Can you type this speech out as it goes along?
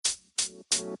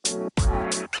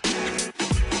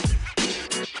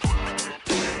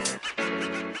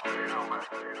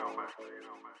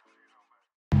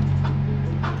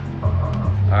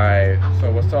Alright,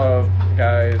 so what's up,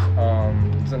 guys?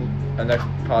 It's the next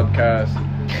podcast.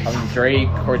 I'm Drake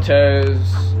Cortez.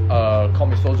 Call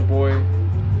me Soulja Boy.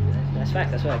 That's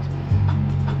facts.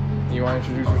 You want to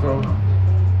introduce yourself?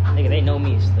 Nigga, they know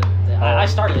me. I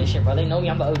started this shit, bro. They know me.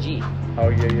 I'm the OG. Oh,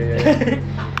 yeah.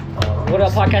 What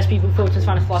up, podcast people? Folks, it's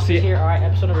Finest Philosophers here. Alright,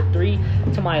 episode number 3.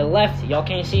 To my left, y'all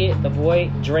can't see it. The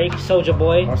boy, Drake, Soulja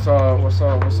Boy. What's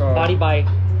up? Body by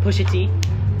Pusha T.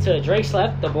 To Drake's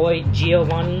left, the boy,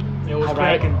 Giovanni. Yo, what's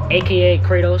Alright, cracking? a.k.a.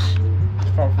 Kratos.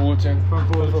 From Fullerton.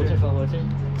 From Fullerton.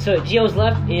 To Gio's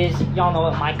left is, y'all know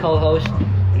it, my co-host,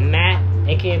 Matt,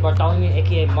 a.k.a. Bartholomew,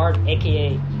 a.k.a. Mark,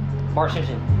 a.k.a. Bart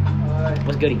Simpson.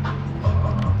 What's goody?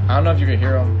 I don't know if you can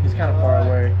hear him. He's kind of far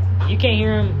away. If you can't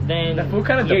hear him, then That fool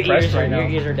kind of depressed right now. your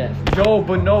ears are deaf. Yo,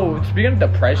 but no, speaking of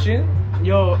depression,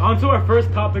 Yo, on to our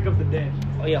first topic of the day.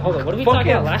 Oh yeah, hold on. What did we talk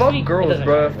about last fuck week? girls,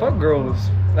 bro. Fuck girls.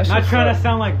 That Not shit trying sucks. to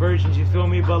sound like virgins, you feel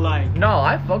me? But like, No,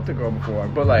 I fucked a girl before,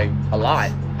 but like a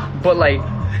lot. But like,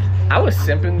 I was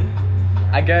simping,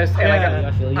 I guess, and Yeah,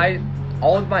 I feel you. I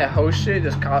all of my hoe shit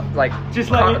just Just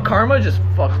like- karma just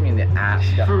fucked me in the ass.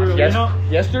 For real, you know?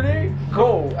 Yesterday,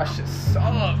 bro, that shit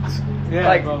sucked. Yeah,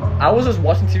 like bro. I was just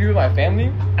watching TV with my family,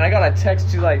 and I got a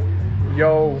text. She's like,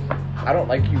 "Yo, I don't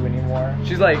like you anymore."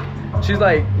 She's like, I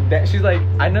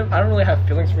don't really have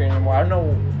feelings for you anymore. I don't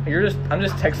know. I'm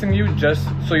just texting you just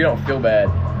so you don't feel bad.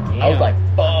 I was Damn. like,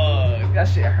 fuck, that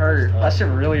shit hurt. That shit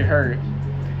really hurt.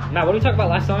 Matt, what did we talk about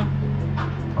last time?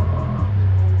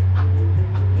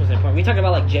 What was the point? We talked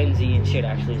about like Gen Z and shit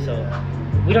actually, so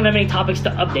we don't have any topics to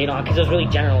update on because it was really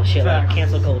general shit like Facts.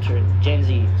 cancel culture, Gen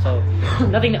Z. So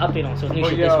nothing to update on. So it's new But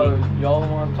shit yeah, this week. y'all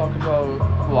want to talk about?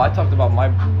 Well, I talked about my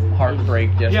heartbreak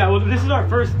yesterday. yeah, well, this is our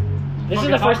first. This is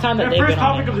the first time that they've first been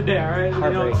on topic it. of the day, alright? You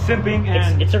know, Heartbreak. simping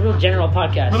and It's a real general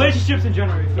podcast. relationships in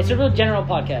general. you feel It's a me? real general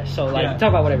podcast. So like Yeah. talk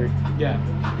about whatever. Yeah.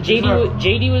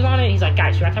 JD was on it. He's like,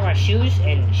 guys, should I talk about shoes?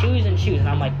 And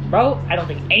I'm like, bro, I don't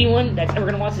think anyone that's ever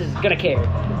gonna watch this is gonna care.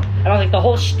 I don't think the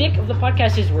whole shtick of the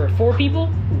podcast is we're 4 people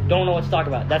who don't know what to talk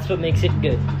about. That's what makes it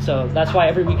good. So that's why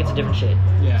every week it's a different shit.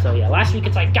 Yeah. So yeah, last week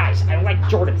it's like, guys, I don't like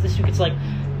Jordans. This week it's like,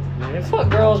 man, fuck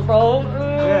girls, bro.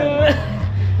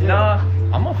 Nah,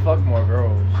 I'm gonna fuck more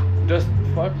girls. Just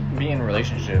fuck be in a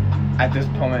relationship at this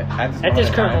moment. At this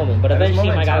current moment, but At this eventually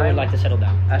moment my in guy would time, like to settle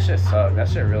down. That shit sucked. That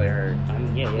shit really hurt.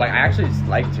 Yeah. Like I actually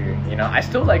liked her. You know, I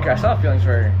still like her. I still have feelings for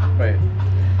her, but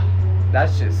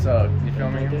that shit sucked. You feel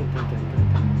me?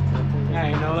 Yeah,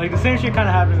 you know, like the same shit kind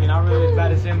of happened to me. Not really as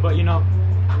bad as him, but you know,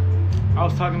 I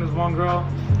was talking to this one girl.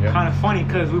 Yeah. Kind of funny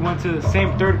because we went to the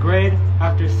same 3rd grade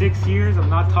after 6 years of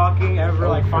not talking ever, Oh,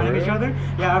 like for finding real? each other.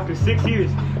 Yeah, after 6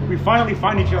 years, we finally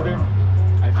find each other.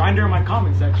 I find her in my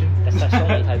comment section. That's that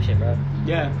soulmate type shit, bro.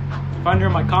 Yeah, find her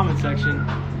in my comment section.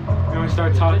 And we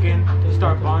start talking,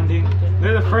 start bonding.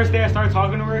 Literally the first day I started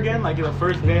talking to her again, like the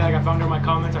first day like I found her in my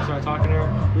comments, I started talking to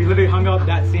her. We literally hung out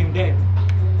that same day.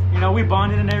 You know, we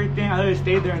bonded and everything. I literally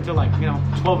stayed there until like,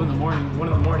 12 in the morning, 1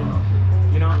 in the morning.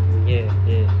 You know? Yeah.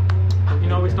 You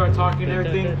know, we started talking and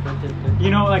everything.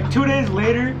 You know, like 2 days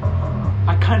later,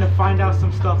 I kind of find out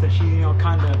some stuff that she,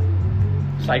 kind of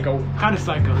Psycho.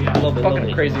 psycho, yeah. A little bit.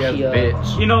 Fucking crazy ass She,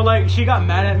 bitch. You know, like she got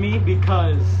mad at me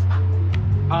because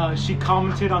she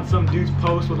commented on some dude's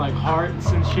post with like hearts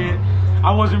and shit.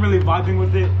 I wasn't really vibing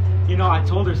with it. You know, I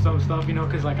told her some stuff,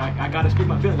 because like I gotta speak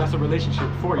my feelings. That's a relationship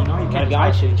before, you Gotta can't be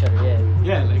honest with each other, yeah.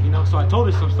 Yeah, like, so I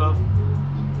told her some stuff.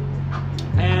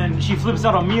 And she flips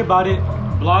out on me about it,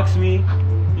 blocks me,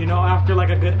 after like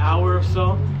a good hour or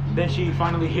so. Then she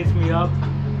finally hits me up,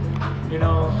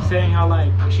 saying how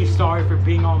like she's sorry for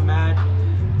being all mad.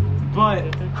 But,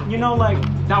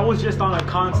 like that was just on a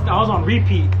constant, I was on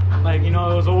repeat. Like, it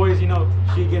was always,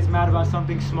 she gets mad about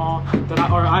something small that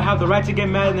I have the right to get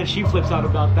mad, and then she flips out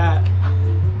about that.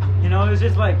 It's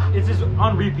just like, it's just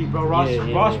on repeat, bro. Ross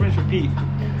rinse, repeat.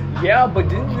 Yeah, but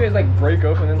didn't you guys like break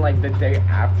up and then like the day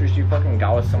after she fucking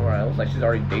got with someone else? Like she's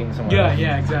already dating someone else.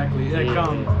 Yeah, exactly. Like,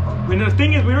 I mean, the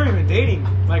thing is, we weren't even dating.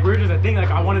 Like, we were just a thing. Like,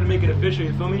 I wanted to make it official.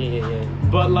 You feel me? Yeah.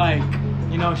 But like,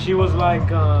 she was like,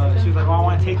 oh, I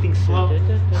want to take things slow.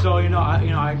 So,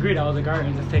 I agreed. I was like, all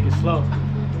right, let's take it slow.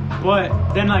 But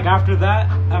then, like, after that,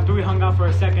 after we hung out for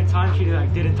a second time, she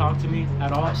like didn't talk to me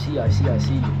at all. I see.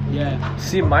 Yeah.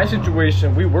 See, my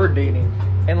situation, we were dating,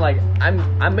 and like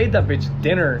I made that bitch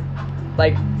dinner.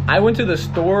 Like I went to the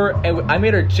store and I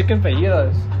made her chicken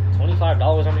fajitas.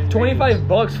 $25 on these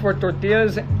 $25 for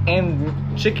tortillas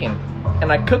and chicken,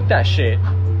 and I cooked that shit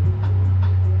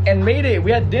and made it.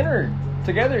 We had dinner.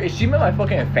 together. If she met my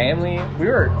fucking family,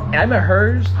 and I met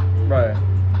hers, bro.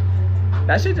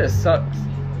 That shit just sucks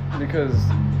because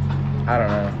I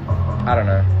don't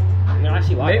know. I mean, I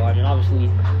see why. Maybe- I mean, obviously,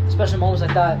 special moments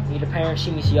like that. Meet a parent,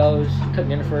 she meets yours, cook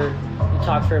dinner for, you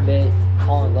talk for a bit,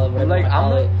 fall in love, whatever. Like, you wanna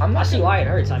call I'm it. not I see gonna- why it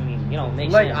hurts. I mean, you know, it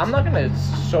makes Like, sense. I'm not gonna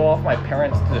show off my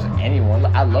parents to just anyone.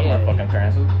 I love my Yeah. fucking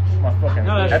parents. It's my fucking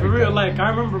No, that's for everything. real. Like, I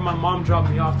remember my mom dropped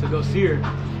me off to go see her.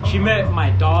 She met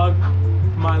my dog,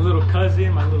 my little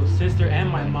cousin, my little sister, and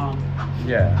my mom.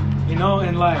 Yeah. You know,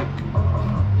 and like,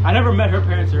 I never met her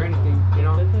parents or anything. You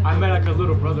know, I met like a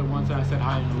little brother once, and I said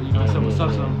hi. And, you know, I said what's up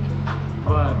to him.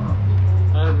 But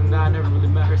other than that, I never really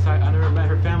met her side. I never met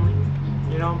her family.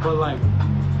 You know, but like,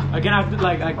 again, I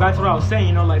like back to what I was saying.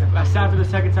 You know, like I sat for the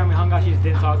second time we hung out, she just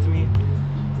didn't talk to me.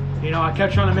 You know, I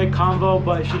kept trying to make convo,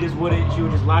 but she just wouldn't. She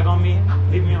would just lag on me,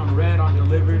 leave me on red, on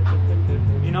delivered.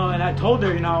 You know, and I told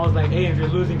her, you know, I was like, hey, if you're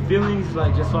losing feelings,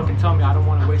 like just fucking tell me. I don't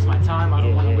want to waste my time. I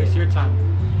don't want to waste your time.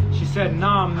 She said,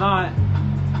 nah, I'm not.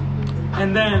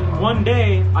 And then one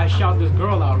day I shout this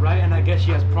girl out, right? And I guess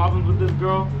she has problems with this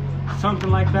girl,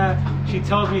 something like that. She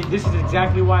tells me this is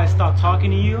exactly why I stopped talking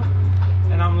to you.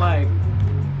 And I'm like,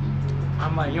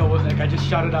 yo, what? Like I just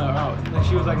shouted out. And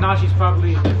she was like, nah, she's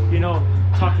probably, you know,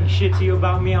 talking shit to you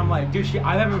about me. I'm like, dude,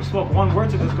 I haven't spoke one word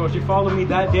to this girl. She followed me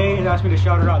that day and asked me to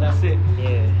shout her out. That's it.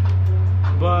 Yeah.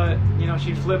 But, you know,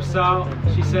 she flips out.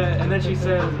 She said, and then she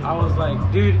says, I was like,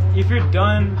 dude, if you're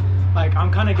done, like,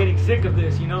 I'm kind of getting sick of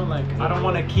this, you know? Like, I don't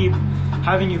want to keep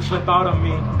having you flip out on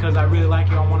me because I really like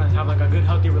you. I want to have, like, a good,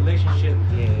 healthy relationship.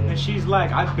 Yeah. And she's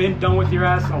like, I've been done with your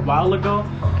ass a while ago.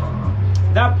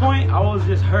 That point, I was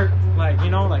just hurt. Like, you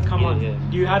know, like, come on. Yeah.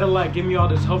 You had to, like, give me all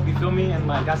this hope, you feel me? And,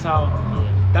 like, that's how,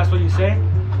 Yeah. that's what you say.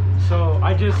 So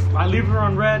I leave her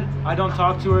on red. I don't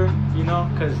talk to her, you know,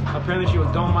 because apparently she was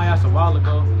done with my ass a while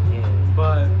ago. Yeah.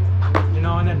 But, you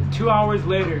know, and then 2 hours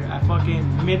later at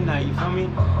fucking midnight, you feel me?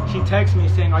 She texts me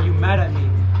saying, are you mad at me?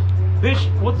 Bitch,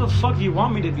 what the fuck do you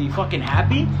want me to be? Fucking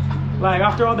happy? Like,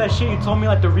 after all that shit, you told me,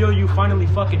 like, the real you finally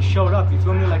fucking showed up. You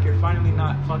feel me? Like, you're finally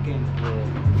not fucking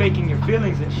Yeah. faking your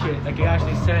feelings and shit. Like, you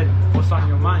actually said what's on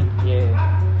your mind.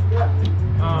 Yeah.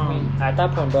 I mean, at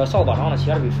that point, bro, it's all about honesty.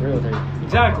 You gotta be for real with her.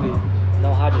 Exactly.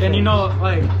 No hide your And, you feelings. know,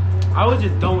 like, I was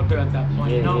just done with her at that point.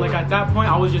 Yeah, You know, yeah. like, at that point,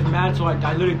 I was just mad, so I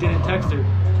literally didn't text her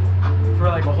for,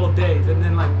 like, a whole day. And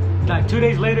then, like 2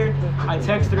 days later, I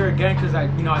texted her again because I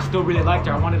still really liked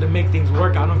her. I wanted to make things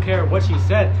work. I don't care what she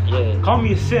said. Yeah. Call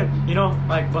me a simp, you know,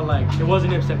 like, but like it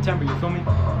wasn't in September. You feel me?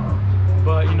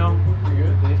 But you know, You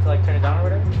good? Do you have to, like, turn it down or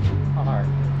whatever? Oh, alright.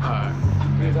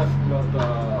 He's asking about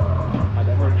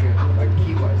the working, like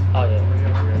key wise. Oh,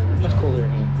 yeah. Much cooler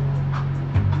in here.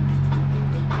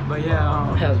 but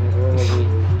yeah, That was where was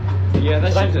we? Yeah, Should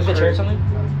that's I move just the chair or crazy. something?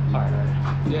 Alright,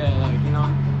 alright. yeah, like you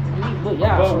know, But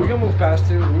yeah, But we're gonna move past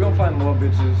it. We're gonna find more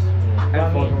bitches Yeah. and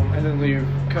I fuck mean- them and then leave.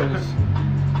 Cause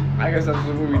I guess that's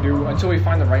what we do until we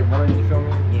find the right one. You feel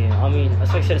me? Yeah, I mean,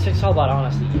 it's like I said, it's all about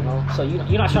honesty, you know? So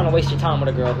you're not trying to waste your time with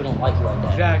a girl who don't like you like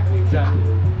that. exactly.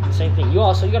 Same thing. You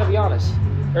gotta be honest.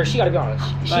 Or she gotta be honest.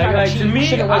 She not- Like she to me,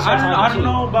 shouldn't waste her time I with don't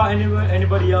you. know about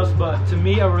anybody else, but to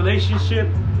me, a relationship,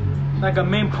 like a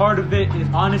main part of it is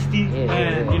honesty Yeah,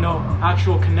 and yeah. you know,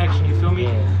 actual connection. You feel me?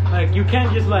 Yeah. Like you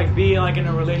can't just like be like in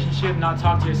a relationship, not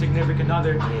talk to your significant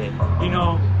other. Yeah. You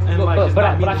know, and But, like. but, just but, not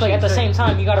I, mean but I the feel like shit at the you say. same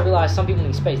time, you gotta realize some people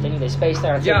need space. They need their space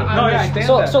there. Yeah, I No, yeah, understand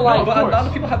so- that. so, like- no, but a lot Of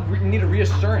of people need a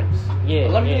reassurance. Yeah, a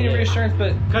lot of yeah, people need yeah. a reassurance,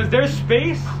 but Because there's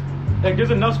space, like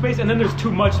there's enough space, and then there's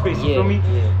too much space. You Yeah, feel me?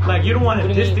 yeah. Like you don't want What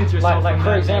to do you mean? distance yourself. Like from for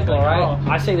that, example, like, right? oh,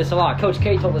 I say this a lot. Coach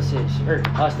K told us this, or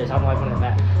us this. I don't like when I'm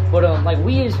at. But like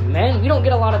we as men, we don't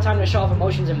get a lot of time to show off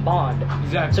emotions and bond.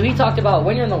 Exactly. So he talked about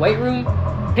when you're in the weight room,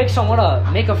 pick someone up,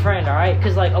 make a friend, all right?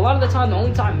 Because like a lot of the time, the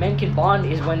only time men can bond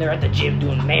is when they're at the gym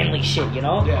doing manly shit, you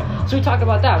know? Yeah. So we talked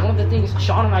about that. One of the things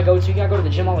Sean and I go to, you gotta go to the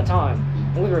gym all the time.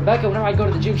 And with Rebecca, whenever I go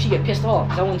to the gym, she get pissed off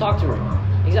because I won't talk to her.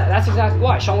 That's exactly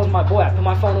why. Sean was my boy. I put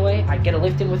my phone away. I'd get a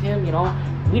lift in with him, you know?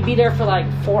 We'd be there for like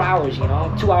 4 hours, you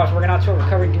know? 2 hours working out to a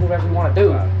recovery, do whatever you want to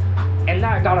do. And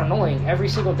that got annoying every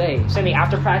single day. Same thing,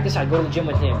 after practice, I go to the gym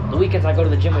with him. The weekends, I go to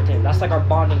the gym with him. That's like our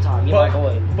bonding time, me and my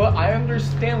boy. but I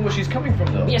understand where she's coming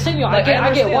from though. Yeah, same thing. Like, I get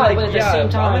understand, why, like, but at the yeah, same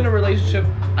if time, I'm in a relationship.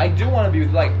 I do want to be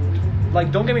like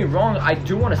don't get me wrong. I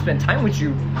do want to spend time with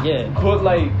you. yeah. But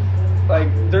like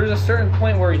there's a certain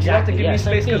point where you have to Exactly, give yeah, me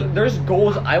same space because thing. there's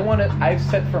goals I've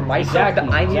set for myself Exactly,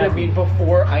 that I need exactly. to meet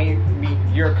before I meet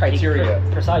your criteria.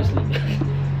 Precisely.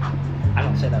 I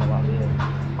don't say that a lot, but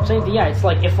yeah. Same thing, yeah. It's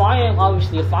like if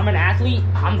I'm an athlete,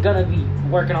 I'm gonna be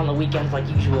working on the weekends like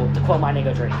usual. To quote my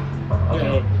nigga Drake.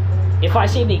 Okay. if I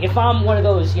say if I'm one of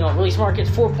those, you know, really smart kids,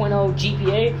 4.0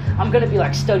 GPA, I'm gonna be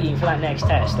like studying for that next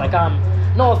test. Like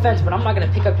no offense, but I'm not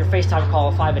gonna pick up your FaceTime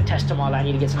call if I have a test tomorrow that I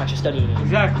need to get some extra studying in.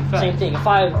 Exactly. Fact. Same thing.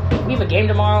 If we have a game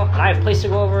tomorrow and I have a place to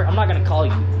go over, I'm not gonna call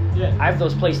you. Yeah. I have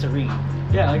those places to read.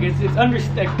 Yeah, like it's dude, it's called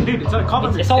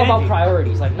understanding. It's all about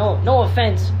priorities. Like no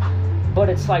offense, but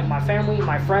it's like my family,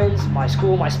 my friends, my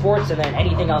school, my sports, and then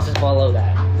anything else is below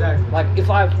that. Exactly. Like if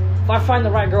I find the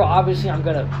right girl, obviously I'm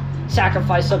gonna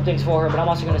sacrifice some things for her, but I'm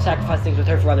also gonna sacrifice things with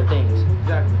her for other things.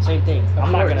 Exactly. Same thing.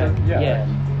 I'm not gonna. yeah.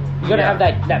 You gotta have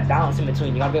that balance in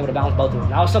between. You gotta be able to balance both of them.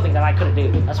 That was something that I couldn't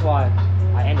do. That's why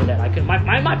I ended that. I could.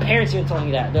 My parents even told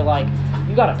me that. They're like,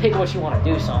 you gotta pick what you want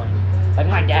to do, son. Like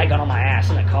my dad got on my ass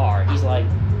in the car. He's like,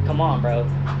 come on, bro.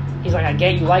 He's like, I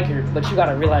get you like her, but you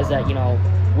gotta realize that, you know,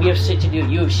 we have shit to do.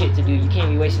 You have shit to do. You can't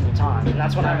be wasting your time. And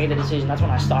that's when I made the decision. That's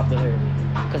when I stopped with her,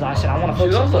 because I said I want to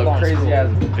focus on She's football. also and crazy school.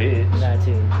 as a bitch. That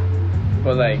too.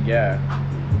 But like, yeah.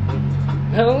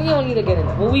 We don't need to get into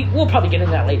that. Well, we'll probably get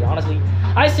into that later, honestly.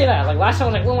 I say that. Like, last time I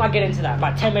was like, we'll not get into that.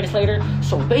 About 10 minutes later,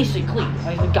 so basically,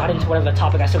 we got into whatever the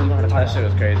topic I said we were going to talk That shit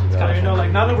about. was crazy. It's though. kinda You know,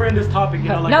 like now that we're in this topic, you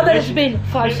know, like now that it's relation-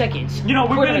 been 5 seconds, you know,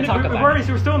 we're going to talk about it.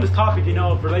 we're still in this topic, you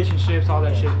know, of relationships, all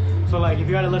that shit. So like, if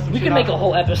you gotta listen, We can make a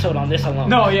whole episode on this alone.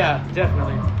 No, yeah,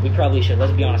 definitely. We probably should.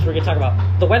 Let's be honest. We're going to talk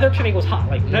about the weather today was hot.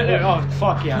 Like, Oh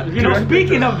fuck yeah! You know, Direct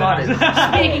speaking of pictures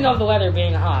that, speaking of the weather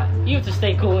being hot, you have to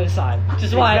stay cool inside. Which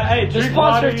is why Hey, the drink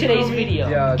sponsor water, of you today's feel me? video,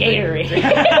 Yeah,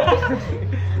 Gatorade.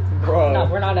 Bro. No,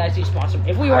 we're not actually sponsored.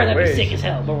 If we were, I that'd be wish. sick as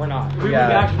hell, but we're not. we would Yeah.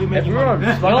 actually If make we were on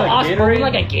money. Yo, Like Oscar, we're in Gatorade?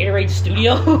 like a Gatorade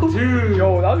studio. Dude,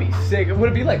 Yo, that'd be sick. Would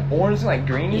it be like orange and like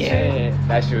green and Yeah. shit?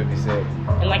 That shit would be sick.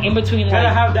 And like in between, gotta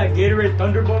like, have that Gatorade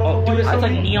Thunderbolt on oh, the dude, way. it's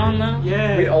like neon now.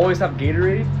 Yeah. We'd always have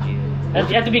Gatorade.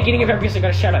 At the beginning of every episode,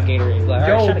 gotta shout out Gatorade. Like,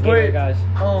 Yo, alright, shout out but- Gatorade, guys.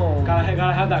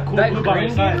 Gotta have that cool That blue by your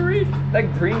green side. Gatorade?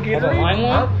 That green Gatorade? the lime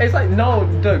one? It's like, no,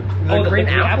 the green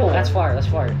apple. That's fire. That's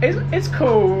fire. It's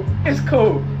cool. It's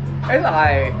cool. It's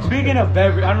alright. Speaking of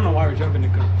beverage, I don't know why we're jumping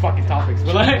into fucking topics,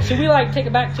 but like, Should we like take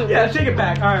it back to? yeah, take it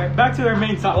back. All right, back to our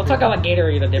main topic. We'll talk about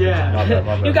Gatorade a different Yeah. time. My bad,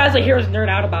 my bad. You guys will hear us nerd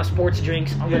out about sports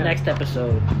drinks on the Yeah. next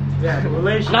episode. yeah, the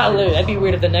relationship. Not literally. That'd be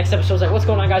weird if the next episode's like, "What's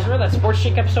going on, guys? Remember that sports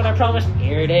drink episode I promised?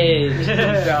 Here it is."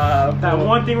 job, That bro.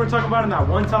 one thing we're talking about in that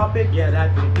one topic, yeah,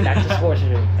 that thing. Back to sports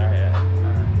drink. All right.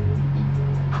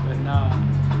 But nah.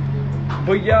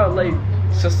 But yeah, like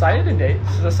society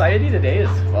today is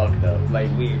fucked up. Like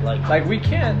Weird. like we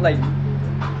can't like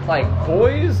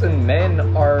boys and men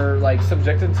are like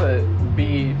subjected to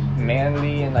be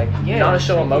manly and like Yeah, not to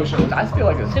show same thing. emotion, which I feel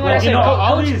like is Same way I You said, know,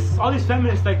 all coach- these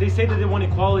feminists, like they say that they want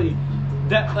equality.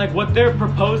 That like what they're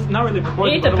proposed, not really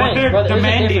proposing, It but what depends, they're brother.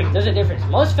 demanding. There's a difference.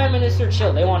 Most feminists are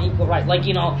chill. They want equal rights. Like,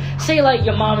 you know, say like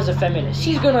your mom is a feminist.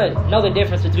 She's gonna know the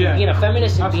difference between Yeah. being a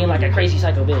feminist and being like a crazy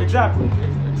psycho bitch. Exactly.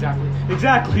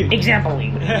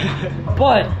 Exampling.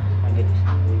 But my goodness,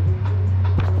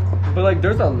 but like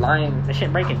there's a line that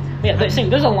shit breaking. Yeah, there's a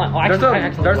line. Oh, there's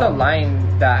actually, a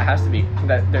line that has to be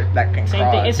that can Same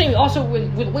cross. thing. And same also with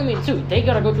women too. They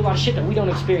gotta go through a lot of shit that we don't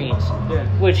experience. Yeah.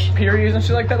 Which Periods and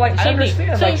shit like that. Like I Same thing,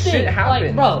 understand, same like thing. shit happens.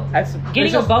 Like, bro, That's getting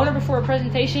it's a just- boner before a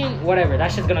presentation, whatever,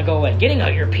 that shit's gonna go away. Getting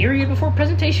your period before a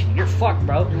presentation, you're fucked,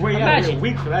 bro. Wait, yeah, Imagine. you're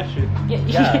weak for that shit.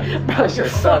 Yeah, bro, that you're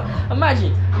shit fucked. sucks.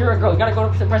 Imagine you're a girl, you gotta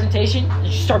go to the presentation, you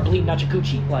just start bleeding out your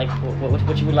coochie. Like,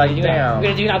 what you Like, gonna do? damn.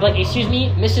 You're gonna do now? Like, excuse me,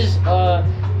 Mrs.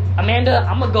 Amanda,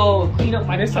 I'm gonna go clean up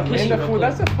my Miss pussy Amanda, real fool, quick.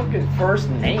 that's a fucking first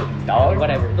name, dog.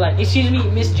 Whatever. Like, excuse me,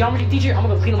 Miss Geometry teacher, I'm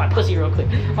gonna go clean up my pussy real quick.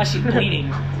 My shit bleeding.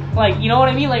 Like, you know what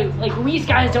I mean? Like we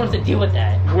guys don't have to deal with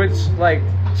that. Which like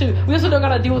So we also don't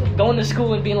gotta deal with going to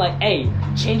school and being like, hey,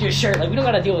 change your shirt. Like, we don't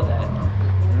gotta deal with that.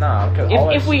 nah, because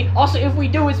If we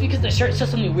do, it's because the shirt says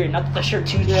something weird. Not that the shirt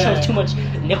shows too much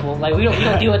nipple. Like, we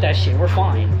don't deal with that shit. We're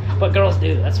fine. But girls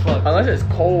do. That's fucked. unless it's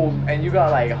cold and you got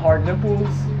like hard nipples,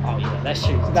 Oh yeah, that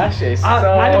shit. that shit's so.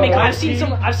 I've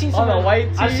seen on someone. a white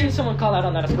I've tee. seen someone call out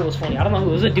on that at school. It was funny. I don't know who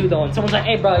it was. A dude though, and someone's like,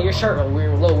 "Hey, bro, your shirt a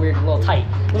little tight."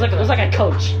 It was like a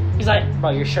coach. He's like,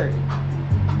 "Bro, your shirt.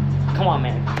 Come on,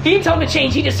 man." He didn't tell him to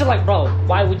change. He just said like, "Bro,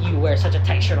 why would you wear such a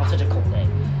tight shirt on such a cold day?"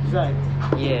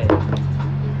 Exactly. Yeah,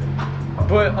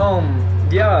 But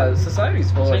yeah,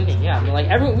 society's full. same Like, thing. Yeah, I mean, like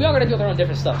we all gotta deal with our own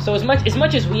different stuff. So as much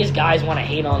as we as guys want to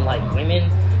hate on like women,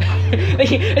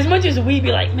 like, as much as we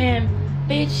be like, "Man,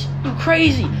 bitch, you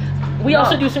crazy," we Nah,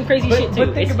 also do some crazy but- shit too.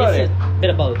 but think it's about a bit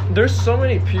of both. there's so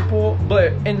many people,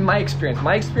 but in my experience,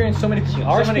 so many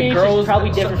Our so many experience is girls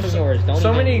probably different from yours. Don't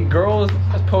so even- many girls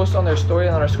post on their story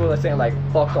on our school that's saying like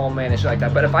fuck all men and shit like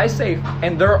that. But if I say,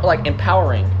 and they're like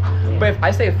empowering, but if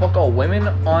I say fuck all women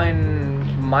on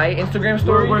my Instagram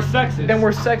story, we're sexist. then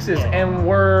we're sexist Yeah. and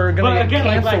we're gonna But get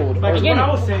again, canceled. like Again, what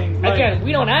I was saying. Like, Again,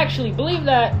 we don't actually believe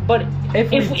that, but If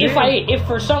we did- if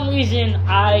for some reason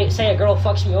I say a girl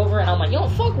fucks me over and I'm like, yo,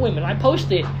 fuck women, I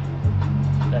post it,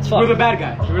 that's fucked. we're the bad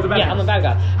guy. We're the bad guy. Yeah, I'm the bad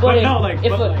guy. But if, no, like- if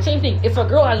but a, like- same thing. If a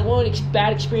girl has one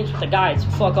bad experience with a guy, it's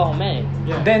fuck all men.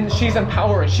 Yeah. then she's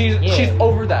empowering. She's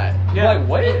over that. Yeah. Like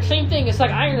what? Same thing. It's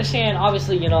like I understand.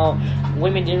 Obviously, you know,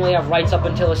 women didn't really have rights up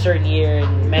until a certain year,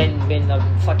 and men been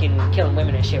fucking killing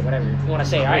women and shit. Whatever you want to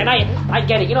say. All right? And I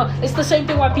get it. You know, it's the same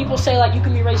thing why people say like you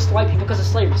can be racist to white people because of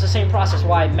slavery. It's the same process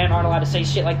why men aren't allowed to say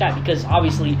shit like that because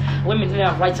obviously women didn't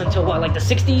have rights until what, like the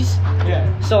 60s.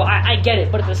 Yeah. So I get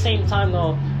it, but at the same time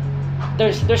though,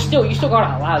 there's still you still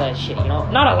gotta allow that shit, you know.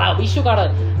 Not allow, but you still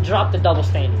gotta drop the double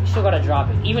standard. You still gotta drop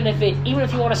it, even if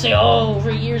you want to say, oh,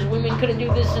 for years women couldn't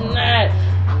do this and that.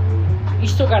 You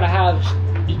still gotta have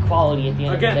equality at the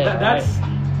end Again, of the day. that's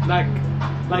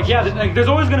like yeah, like there's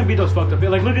always gonna be those fucked up.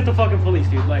 Like look at the fucking police,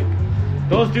 dude. Like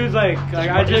those dudes, like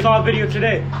I just saw a video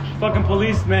today. Fucking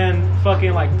policeman,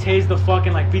 fucking like tased the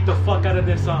fucking like beat the fuck out of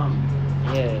this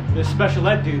Yeah. this special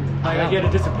ed dude. Like he had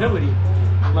a disability.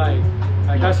 Like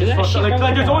that's do just that fucked shit, up. Like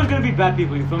bro. there's always gonna be bad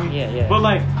people. You feel me? Yeah, yeah. But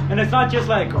like, and it's not just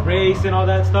like race and all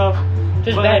that stuff.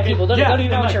 Just but, bad like, people. Don't yeah, even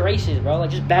know and, what like, your race is, bro. Like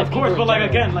just bad Of people. course, in but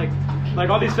like general. again, like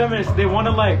all these feminists, they want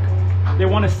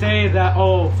to say that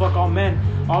fuck all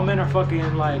men are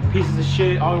fucking like pieces of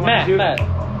shit. All we want to do. Matt,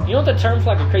 you know what the term for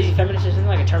like a crazy feminist is? Isn't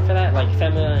like a term for that? Like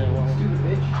Stupid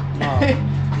No.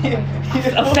 bitch.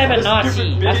 A feminazi.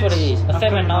 Stupid That's what it bitch. is. A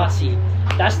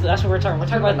feminazi. That's what we're talking. We're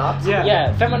talking about. Feminazi?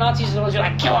 Yeah. Feminazis are the ones who are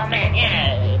like kill a man.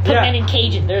 Yeah. Put Yeah. men in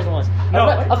cages. There's the ones. No.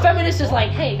 A feminist is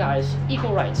like, hey guys,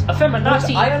 equal rights. A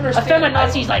feminazi. I understand. A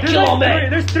feminazi is like There's kill a like man.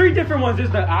 there's three different ones.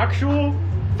 There's the actual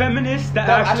feminists that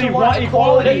That actually actually want want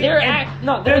equality. equality. They're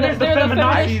and they're then there's the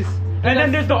feminazis, and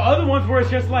then there's the other ones where it's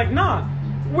just like, nah,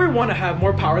 we want to have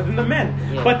more power than the men.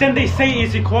 Yeah. But then they say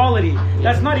it's equality.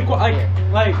 That's not equal. Like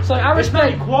So I it's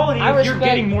respect not equality if you're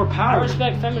getting more power. I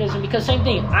respect feminism because same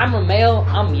thing. I'm a male.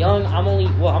 I'm young.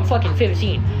 I'm fucking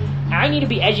 15. I need to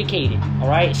be educated. All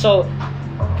right. So,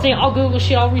 I'll Google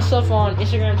shit. I'll read stuff on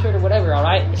Instagram, Twitter, whatever. All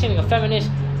right. Same thing. A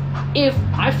feminist. If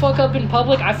I fuck up in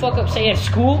public, I fuck up, say at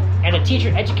school, and a teacher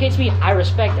educates me, I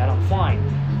respect that. I'm fine.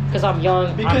 Because I'm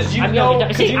young. Because I'm know- young.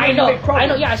 because See, you know I you know. make progress. I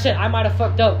know. Yeah, I said I might have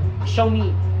fucked up. Show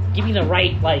me. Give me the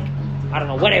right, like, I don't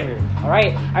know, whatever. All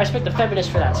right. I respect the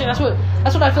feminists for that. See, that's what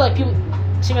I feel like people.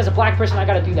 See, as a black person, I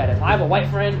gotta do that. If I have a white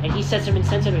friend and he says some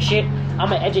insensitive shit, I'm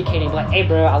gonna educate him. Be like, hey,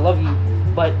 bro, I love you,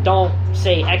 but don't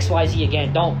say X, Y, Z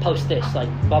again. Don't post this, like,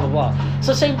 blah, blah, blah.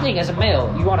 So same thing as a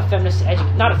male. You want a feminist to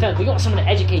educate, not a feminist, but you want someone to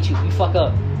educate you. You fuck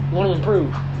up. You want to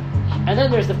improve. And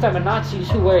then there's the feminazis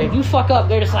who, where if you fuck up,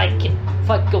 they're just like,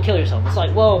 fuck, go kill yourself. It's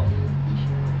like, well,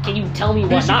 can you tell me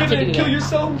what not to do? Kill then?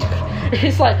 yourself.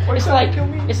 It's like, Or it's trying like, to kill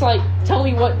me? it's like, tell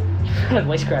me what.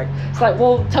 Voice crack. It's like,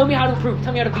 well, tell me how to improve.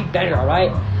 Tell me how to be better. All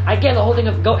right. I get the whole thing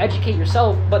of go educate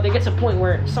yourself, but there gets a point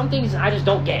where some things I just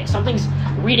don't get. Some things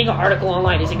reading an article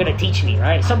online isn't gonna teach me.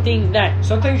 Right. Something that.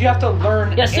 Some things you have to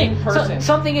learn Yeah, see, in person.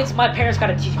 something it's my parents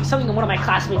gotta teach me. Something one of my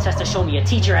classmates has to show me. A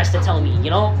teacher has to tell me.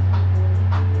 You know.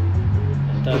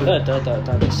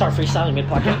 Start freestyling mid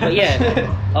podcast, but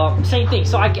yeah, same thing.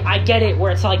 So I get it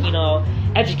where it's like, you know,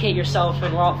 educate yourself,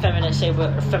 and we're all feminists say,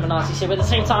 but or feminazis say, but at the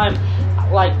same time,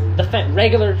 like the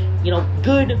regular, you know,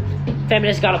 good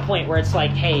feminists got a point where it's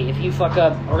like, hey, if you fuck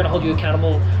up, we're gonna hold you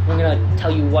accountable. We're gonna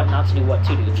tell you what not to do, what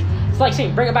to do. It's like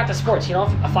saying, bring it back to sports. You know,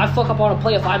 if I fuck up on a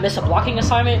play, if I miss a blocking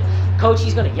assignment, coach,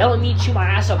 he's gonna yell at me, chew my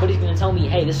ass up, but he's gonna tell me,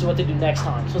 hey, this is what to do next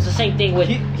time. So it's the same thing with.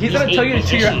 He's gonna tell you to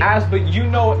chew your ass, but you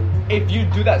know if you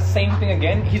do that same thing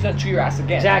again, he's gonna chew your ass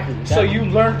again. Exactly. So you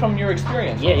learn from your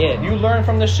experience. Yeah, yeah. You learn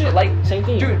from the shit. Like, Same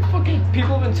thing. dude. Fucking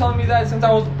people have been telling me that since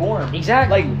I was born.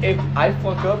 Exactly. Like, if I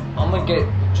fuck up, I'm gonna get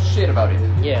shit about it.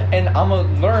 Yeah. And I'm gonna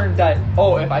learn that.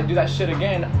 Oh, if I do that shit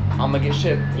again, I'm gonna get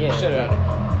shit. Yeah. Shit out of it.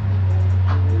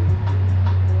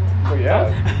 But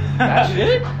yeah, that's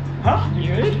it. Huh?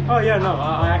 You good? Oh yeah, no,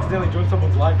 I accidentally joined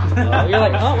someone's live. You're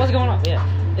like, oh, what's going on? Yeah.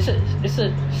 It's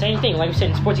the same thing. Like we said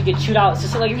in sports, you get chewed out. It's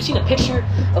just like, have you seen a picture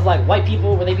of like white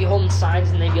people where they be holding signs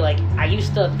and they be like, I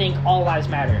used to think all lives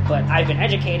matter, but I've been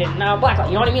educated and now black lives.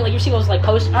 You know what I mean? Like you see those like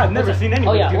posts. I've never seen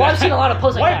anyone. Oh yeah. do Well, that. I've seen a lot of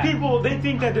posts like White that. people, they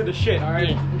think that they're the shit. All right.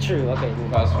 Yeah, true. Okay.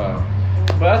 That's fine.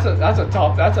 But that's a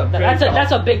top. That's a big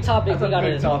That's a big topic. That's we a gotta.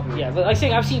 big topic. Yeah, but like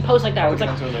saying, I've seen posts like that. I'll Where it's get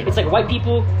like into it later. it's like white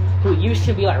people who used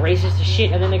to be like racist as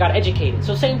shit, and then they got educated.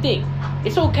 So same thing.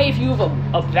 It's okay if you have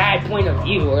a bad point of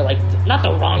view, or like not the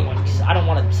wrong one. 'Cause I don't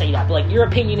want to say that, but like your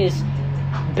opinion is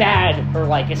bad, or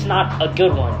like it's not a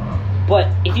good one. But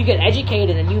if you get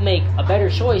educated and you make a better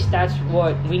choice, that's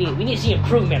what we need. We need to see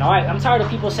improvement. All right. I'm tired of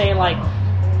people saying like,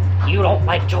 you don't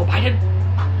like Joe Biden?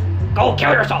 Go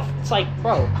kill yourself. It's like,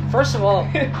 bro, first of all,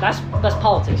 that's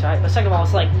politics, right? But second of all,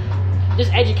 it's like,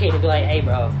 just educate and be like, hey,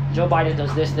 bro, Joe Biden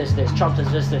does this, Trump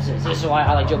does this. This is why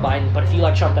I like Joe Biden. But if you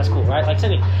like Trump, that's cool, right? Like,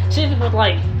 same thing with,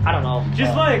 like, I don't know.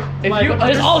 Just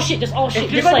Just all shit. Just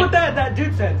Just like what that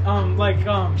dude said.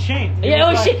 Shane.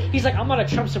 Yeah, oh shit. He's like, I'm not a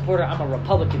Trump supporter. I'm a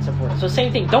Republican supporter. So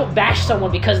same thing. Don't bash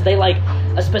someone because they like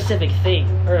a specific thing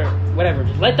or whatever.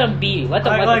 Just let them be. Let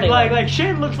them like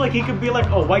Shane looks like he could be like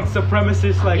a white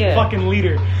supremacist fucking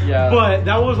leader. Yeah. But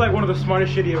that was like one of the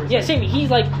smartest shit he ever said. Yeah, same. He's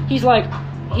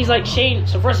like Shane.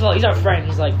 So first of all, he's our friend.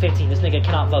 He's like 15. This nigga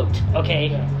cannot vote. Okay.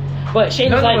 Yeah. But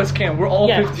Shane was None like, of us can. We're all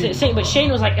 15. But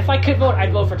Shane was like, if I could vote,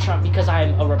 I'd vote for Trump because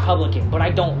I'm a Republican, but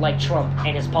I don't like Trump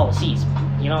and his policies.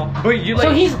 You know. But you like.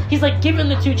 So he's like, given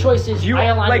the two choices, I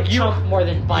align with Trump more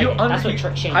than Biden. That's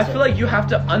what Shane I said. feel like you have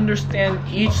to understand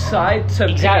each side to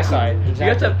pick a side. Exactly.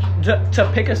 You have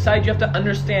to pick a side. You have to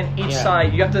understand each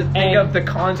side. You have to think of the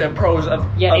cons and pros of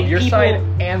your side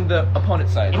and the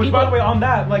opponent's side. Which, by the way, on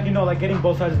that, getting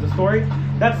both sides of the story,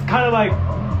 that's kind of like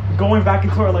going back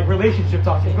into our relationship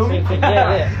talk. You feel me?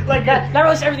 Yeah. Like that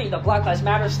relates to everything. The Black Lives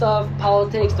Matter stuff,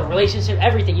 politics, the relationship,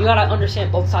 everything. You gotta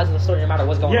understand both sides of the story, no matter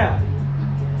what's going on.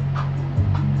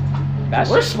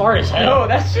 We're smart as hell. No,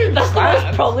 that's the most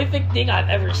prolific thing I've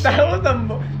ever seen.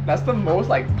 That's the most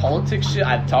politics shit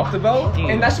I've talked about. Dude.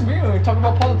 And that's weird when we talk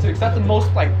about politics. That's the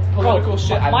most political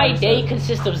shit I've My ever day said.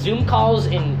 consists of Zoom calls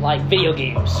and video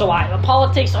games. So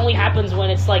politics only happens when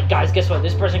it's like, guys, guess what?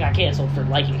 This person got canceled for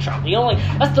liking Trump. You know,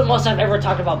 that's the most I've ever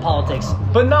talked about politics.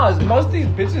 But no, most of these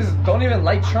bitches don't even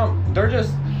like Trump. They're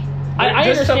just. I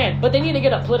understand, but they need to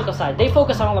get a political side. They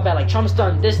focus on all the bad, like Trump's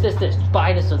done this,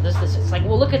 Biden's done this. It's like,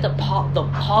 well, look at the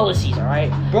policies, all right?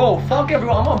 Bro, fuck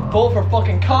everyone. I'm gonna vote for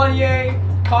fucking Kanye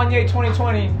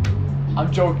 2020.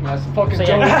 I'm joking. That's fucking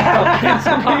joking.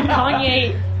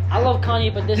 Kanye. I love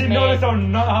Kanye, but this man. man. Did you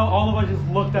notice how all of us just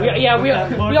looked at him?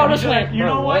 We all just went, you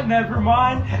know what? Never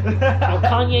mind.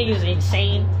 Kanye is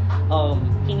insane.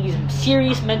 He needs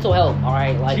serious mental help. All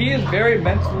right, like he is very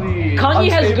mentally. Kanye unstable.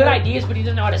 has good ideas, but he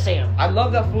doesn't know how to say them. I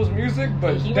love that fool's music,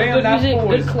 but he damn, that music, fool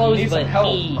good clothes, needs but some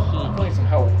help. he needs some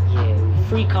help. Yeah,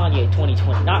 free Kanye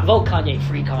 2020. Not vote Kanye,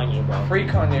 free Kanye, bro. Free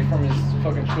Kanye from his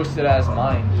fucking twisted ass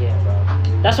mind. Yeah,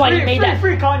 bro. That's why he made that.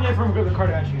 Free Kanye from the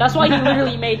Kardashians. That's why he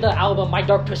literally made the album My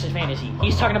Dark Twisted Fantasy.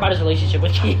 He's talking about his relationship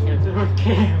with Kim.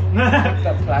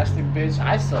 That plastic bitch.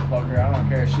 I still fuck her. I don't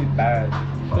care. She's bad.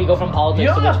 We go from politics you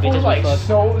know to that this fool's bitch like fuck.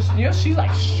 so. You know she's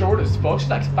like short as fuck. She's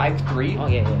like 5'3". Oh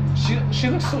yeah. She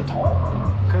looks so tall.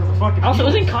 Because the fucking. Also,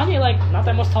 isn't Kanye like not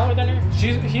that much taller than her?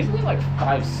 He's only like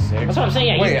 5'6". That's what I'm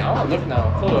saying. Yeah. Wait, I wanna look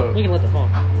now. Look. We can let the phone.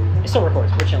 It still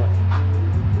records. We're chilling.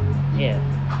 Yeah.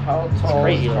 How It's tall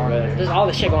crazy, is though, bro. Kanye? There's all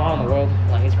this shit going on in the world.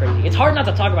 Like, it's crazy. It's hard not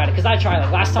to talk about it because I tried.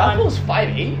 Like last That time. fool's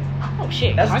 5'8". Oh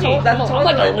shit. That's Kanye, tall. That's I'm taller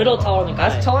like than a little taller than Kanye.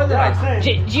 That's taller than I.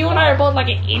 Gio and I are both like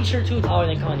an inch or two taller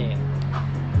than Kanye.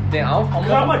 Damn,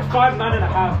 I'm like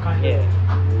 5'9.5", Kanye.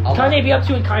 Yeah. Kanye be up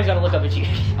to and Kanye's gotta look up at you.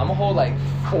 I'm a whole like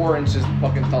 4 inches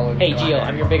fucking taller. Hey Gio,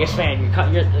 I'm your biggest fan.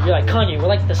 You're like Kanye. We're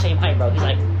like the same height, bro. He's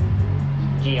like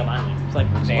Giovanni. It's like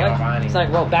Giovanni. What? It's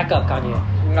like, well, back up, Kanye.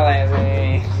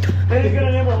 Then he's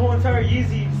gonna name a whole entire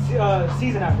Yeezy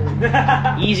season after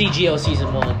him. Easy Gio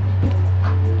season 1.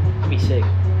 That'd be sick.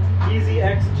 Yeezy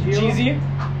X Gio. Jeezy.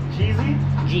 Jeezy.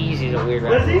 Jeezy's a weird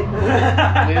rapper. Lizzie.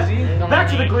 Lizzie. Back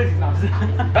to the Glizzies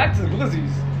now. Back to the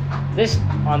Glizzies. This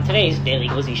on today's Daily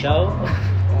Glizzy Show.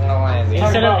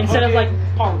 Talk Instead of like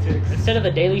politics. Instead of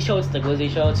the Daily Show, it's the Glizzy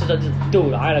Show. It's just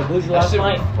dude, I had a Glizzy last shit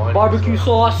was night. funny, Barbecue so.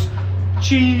 sauce,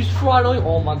 cheese, fried onion.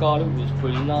 Oh my god, it was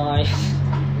pretty nice.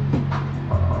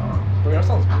 Bro, you know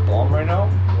sounds bomb right now?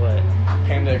 What?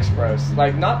 Panda Express.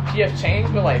 Like, not PF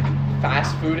Chang's, but like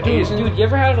fast food Asian. Dude, you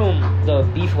ever had the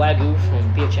beef wagyu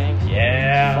from P.F. Chang's?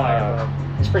 Yeah. Fire,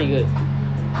 bro. It's pretty good.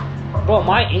 Bro,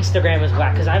 my Instagram is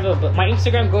whack because my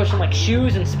Instagram goes from like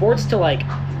shoes and sports to like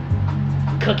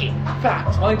cooking.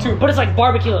 Facts. Mine too. But it's like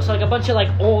barbecue, so like a bunch of like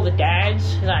old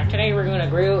dads. Like today we're gonna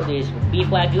grill this beef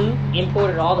wagyu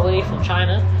imported all the way from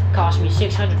China. Cost me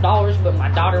 $600, but my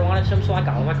daughter wanted some, so I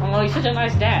got him. Like, oh, he's such a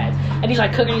nice dad. And he's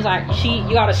like cooking. He's like,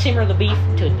 you gotta simmer the beef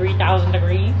to 3,000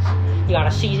 degrees. You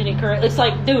gotta season it correctly. It's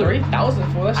like, dude,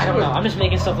 3,000 for that shit. I don't know. I'm just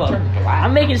making stuff up. Turn black.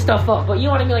 I'm making stuff up, but you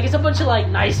know what I mean? Like, it's a bunch of like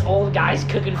nice old guys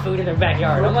cooking food in their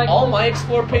backyard. I'm like, all my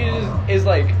explore pages is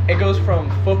like it goes from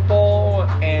football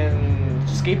and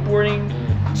skateboarding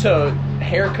to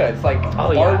haircuts, like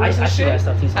Oh, yeah, barbers I and see shit. that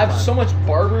stuff too I have sometimes. so much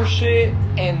barber shit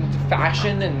and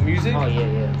fashion and music. oh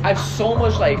yeah. I have so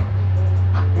much like,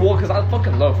 well, because I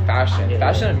fucking love fashion. Yeah.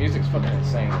 Fashion and music's fucking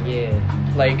insane.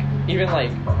 Yeah. Like even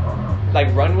like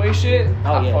runway shit.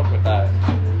 Oh, I yeah. fuck with that.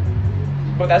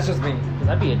 But that's just me.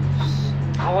 That'd be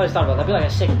I always thought about that'd be like a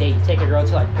sick date. Take a girl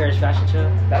to like Paris fashion show.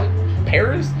 That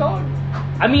Paris, dog.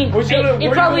 I mean, What's your- it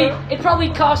what probably are you it probably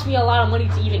cost me a lot of money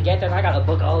to even get there. And I gotta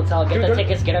book a hotel, get Dude, the dude,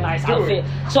 tickets, get a nice dude. outfit.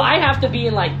 So I have to be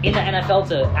in the NFL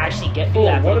to actually get Fool,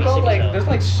 that. what That'd be about sick as like hell. there's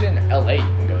like shit in LA you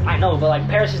can go to. I know, but like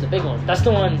Paris is the big one. That's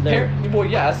the one. Well,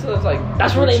 yeah, so it's like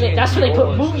That's where they Gucci make. and That's where they put Dior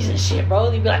and movies shit. and shit,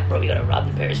 bro. They'd be like, bro, we gotta rob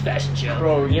the Paris fashion show.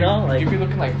 Bro, you know, like you be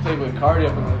looking like Playboy Cardi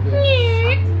up in the video.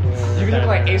 You be looking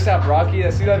like ASAP Rocky. I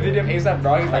see that video of ASAP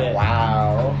Rocky. It's like, Yeah.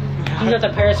 wow, he's at the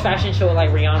Paris fashion show with like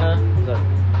Rihanna. He's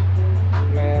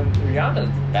like, man, Rihanna's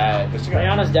bad. But she got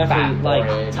Rihanna's definitely fat like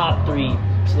forehead. top 3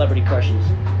 celebrity crushes.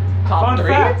 Top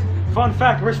three. Fun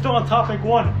fact, we're still on topic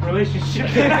 1, relationship.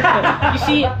 You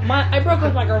see, I broke up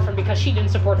with my girlfriend because she didn't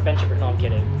support Ben Shapiro. No, I'm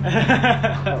kidding.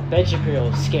 Ben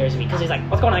Shapiro scares me because he's like,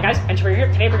 "What's going on, guys? Ben Shapiro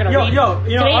here. Today we're gonna read. you know,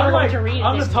 Today I'm we're like, going to read."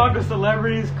 I'm this the talk thing." of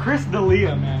celebrities, Chris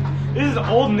D'Elia, man. This is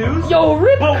old news. Yo,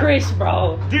 rip But- Chris,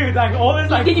 bro. Dude, like all this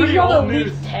like Did you pretty hear the old news.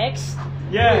 leaked text?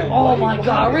 Yeah. Oh my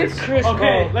God, rip Chris,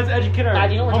 Okay, bro. let's educate our Nah,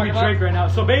 do you know what we're homie talking Drake about? right now.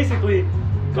 So basically,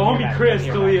 the homie Chris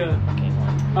D'Elia,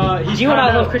 he's You and I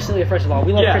kinda- love Chris D'Elia, first of all.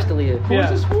 We love Yeah. Chris D'Elia. Yeah.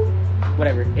 Who's this fool?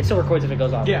 Whatever. It still records if it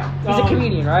goes off. Yeah. He's a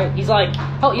comedian, right? He's like,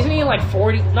 hell, isn't he in like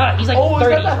 40? No, he's like Oh, is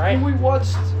 30s, that right? fool we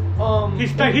watched?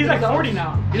 He's like 40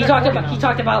 now. He He's talked like 40 about now. he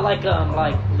talked about like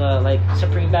the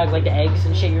Supreme bag, like the eggs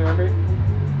and shit. You remember?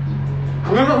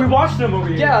 Remember we watched them over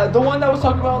here. Yeah, the one that was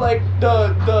talking about like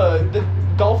the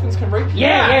dolphins can rape you.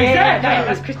 Yeah, exactly.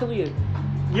 That's Chris D'Elia.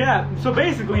 Yeah. So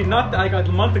basically, not like a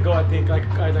month ago, I think, like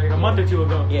a month or 2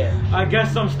 ago. Yeah. I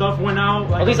guess some stuff went out,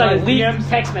 like All these about like his leaked DMs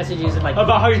text messages and like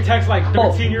about how you text like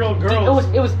 13-year-old girls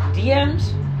It was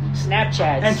DMs,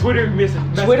 Snapchats, and Twitter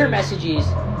messages. Twitter messages,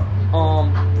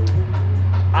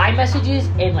 iMessages,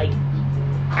 and like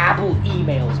Apple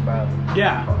emails, bro.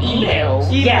 Yeah. Emails.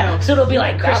 Yeah. So it'll be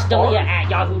like That far?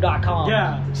 chrisdelia@yahoo.com.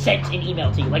 Yeah. Sent an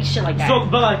email to you, like shit like that. So,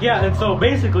 but like, yeah, and so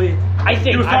basically, I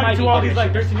think he was I might talking to be all better these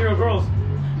like shit. 13-year-old girls,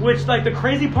 which like the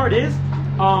crazy part is,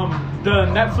 the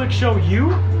Netflix show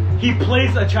You, he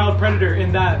plays a child predator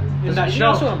in that Is he show.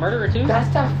 also a murderer too?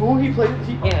 That's that fool he played.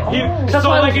 Yeah. He- Oh. That's so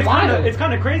why it like was wild. it's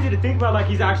kind of crazy to think about, like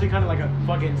he's actually kind of like a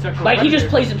fucking sexual. Like he just predator.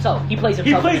 plays himself. He plays He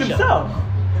himself. plays in the show. himself.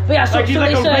 But yeah, so, Like he's so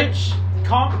like they a said, rich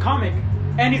comic,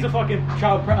 and he's a fucking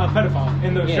child pedophile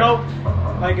in the Yeah. show.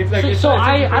 Like it's like So it's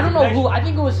I a don't know crazy who. I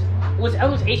think it was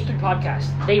H3 podcast.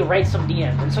 They read some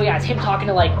DM, and so yeah, it's him talking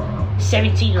to like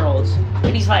 17-year-olds,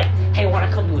 and he's like, "Hey, want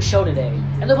to come to a show today?"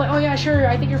 And they're like, "Oh yeah, sure.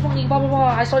 I think you're funny. Blah blah blah.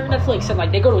 I saw your Netflix." And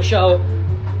like they go to a show,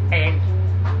 and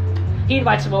he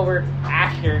invites them over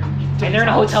after, and they're in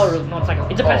a hotel room. No, it's like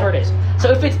it depends Oh. where it is.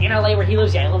 So if it's in LA where he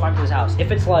lives, yeah, he'll invite him to his house.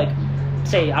 If it's like,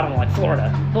 say, I don't know, like Florida,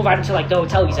 he'll invite him to like the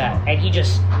hotel he's at, and he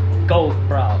just go,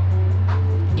 bro.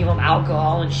 Give them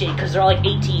alcohol and shit, because they're all like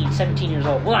 18, 17 years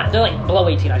old. Well, not, they're like below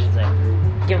 18, I should say.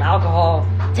 Give them alcohol,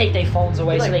 take their phones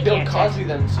away so they like Bill can't text. Cosby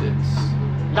them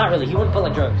shits. Not really, he wouldn't put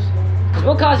like drugs. Because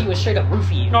Bill Cosby was straight up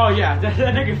roofie you. Oh yeah, that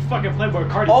nigga fucking Playboy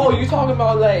Cardi. Oh, you talking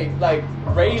about like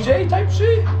Ray J type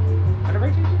shit? What did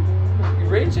Ray J do?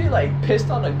 Ray J like pissed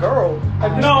on a girl.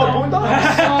 Have you No. seen the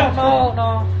Boondocks?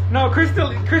 No. No, Chris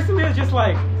D'Elia is just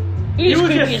like He was was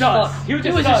creepy just as sus. fuck. He was It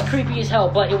just was sus. just creepy as hell,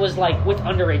 but it was like with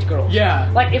underage girls. Yeah.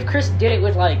 Like if Chris did it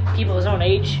with like people his own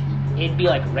age, it'd be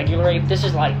like regular rape. This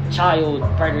is like child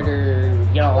predator,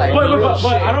 you know. Like, But real I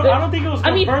shit. don't think it was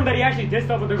I mean- confirmed that he actually did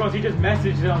stuff with the girls. He just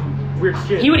messaged them weird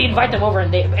shit. He would invite them over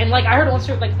and like I heard one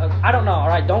story like I don't know, all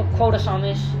right, don't quote us on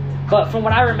this, but from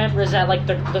what I remember is that like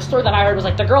the story that I heard was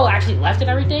like the girl actually left and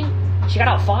everything. She got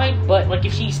out fine, but like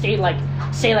if she stayed like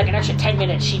say like an extra 10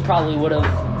 minutes, she probably would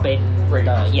have been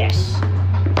Raped. yes.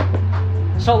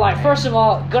 So like first of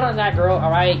all, good on that girl,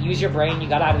 all right, use your brain, you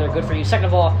got out of there, good for you. Second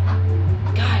of all,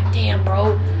 god damn,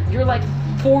 bro, you're like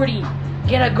 40.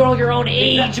 Get a girl your own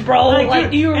age, bro. Like,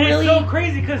 dude, do you and really? It's so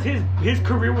crazy because his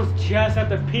career was just at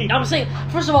the peak. I'm saying,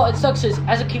 first of all, it sucks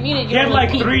as a comedian. He You had don't like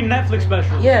really peak. 3 Netflix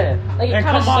specials. Yeah, like it And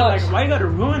kind of come on, sucks. like why you gotta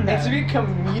ruin And that? to be a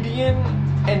comedian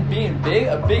and being big,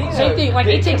 Same thing. Like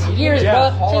it takes years, Yeah, bro.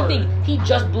 Same hard. thing. He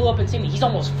just blew up in Sydney. He's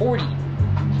almost 40,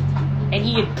 and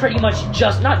he had pretty much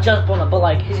not just blown up, but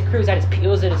like his career was at its peak. It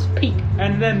was at its peak.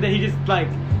 And then he just like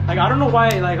I don't know why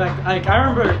like I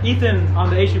remember Ethan on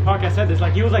the H3 podcast said this,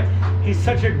 like he was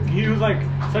such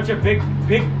a big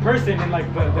person in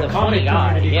like the The funny comedy guy.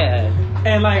 community. Yeah.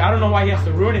 And like I don't know why he has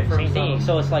to ruin it for Same himself. thing.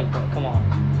 So it's like, bro, come on.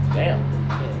 Damn,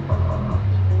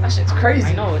 Yeah. that shit's crazy.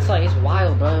 I know. It's like it's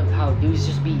wild, bro. How dudes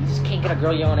just can't get a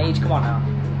girl your own age. Come on now.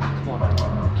 Come on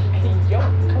now. Hey, yo,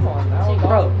 come on now, See, dog.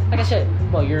 bro, like I said,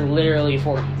 bro, you're literally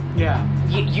 40. Yeah.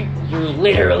 You're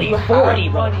literally You 40,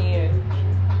 have bro. money.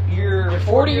 You're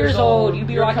 40 years old, you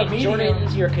be you're a rocking comedian.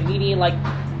 Jordans, you're a comedian, like,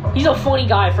 He's a funny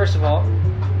guy, first of all.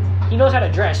 He knows how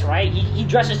to dress, right? He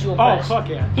dresses to impress. Oh, fuck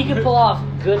yeah. He can pull off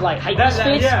good, like, high That-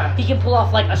 fits. yeah. He can pull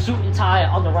off, like, a suit and tie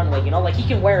on the runway, you know? Like, he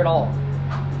can wear it all.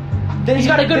 He's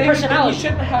got a good personality. He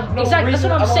shouldn't have no Exactly, that's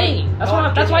reason what I'm at all. saying.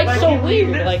 That's why it's so he weird.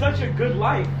 lived Like, such a good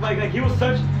life. Like he was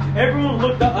such. Everyone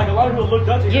looked up. Like a lot of people looked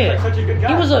up to him. Yeah. He was like such a good guy.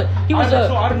 He was a-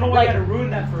 So I don't know why like, he had to ruin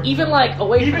that for himself. even, like,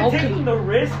 away from even home taking com- the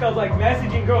risk of like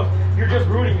messaging girls, you're just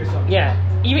ruining yourself. yeah.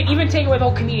 Even taking away the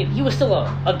whole comedian, he was still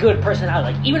a good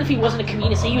personality. Like, even if he wasn't a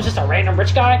comedian, say he was just a random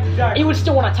rich guy, Exactly. you would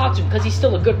still want to talk to him because he's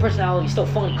still a good personality, he's still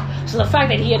funny. So the fact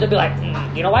that he had to be like,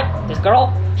 you know what? This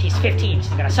girl, she's 15, she's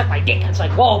gonna suck my dick. It's like,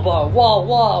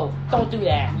 whoa, don't do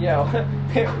that. Yo,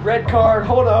 red card.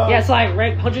 Hold up. Yeah, it's like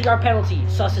 100-yard penalty,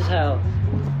 sus as hell.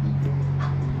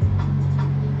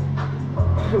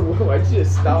 Why'd you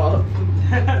just stop?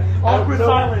 Awkward No.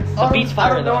 silence. The beat's I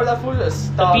fire, don't know though. where that fool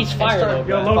just stopped. beat's fire, and started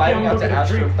though. Yo, low-key, fighting I'm out to gonna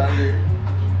Astro drink. Thunder.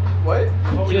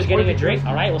 What? She was getting a drink.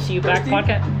 All right, we'll see you back, Thirsty?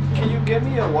 podcast. Can you get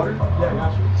me a water? Yeah,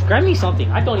 got you. Grab me something.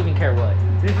 I don't even care what.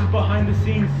 This is behind the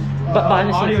scenes. But behind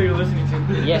the audio scenes. you're listening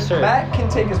to. Yes, sir. Matt can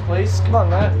take his place. Come on,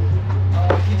 Matt.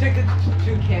 You take the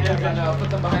two cans Yeah, and gotcha. put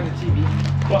them behind the TV.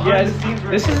 Behind the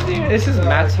scenes. This is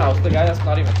Matt's house. The guy that's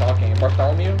not even talking.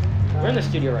 Bartholomew. We're in the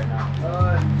studio right now.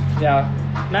 Yeah.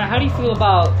 Matt, how do you feel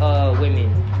about women?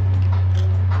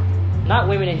 Not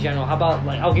women in general. How about,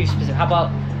 like, I'll give you specific. How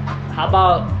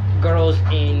about girls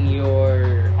in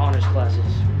your honors classes?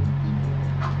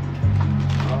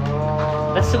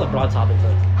 That's still a broad topic,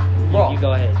 but Bro. you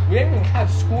go ahead. We didn't even have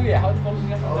school yet. How the fuck is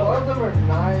he A gonna lot of know? them are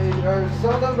nice, or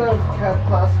some of them that I've had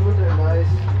classes with are nice.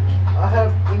 I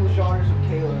have English honors with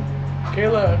Kayla.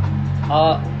 Kayla.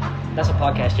 That's a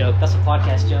podcast joke. That's a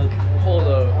podcast joke. Hold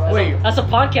up. Wait. That's a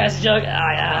podcast joke.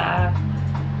 I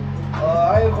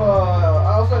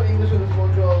also have English with this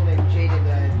one girl named Jaden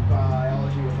that I had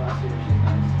biology with last year. She's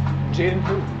nice. Jaden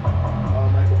who?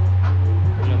 Michael.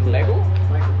 Michael?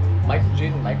 Michael. Mike.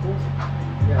 Jaden Michael.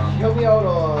 Yeah, she helped me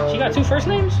out. She got two first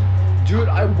names? Dude,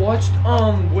 I watched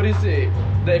what is it?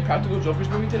 The Impractical Jokers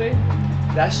movie today.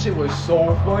 That shit was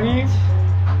so funny.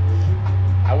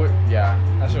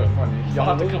 That shit was funny. Y'all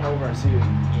have to come over and see it.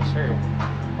 Yes, sir.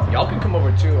 Y'all can come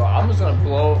over too. I'm just gonna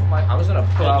pull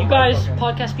out You guys, my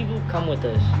fucking- podcast people, come with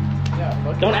us. Yeah,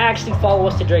 fuck Don't it. actually follow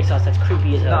us to Drake's house. That's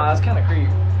creepy as hell. Nah, that's kind of creep.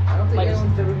 I don't think Like-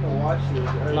 anyone's ever gonna watch this.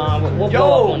 or Nah, listen to we'll this.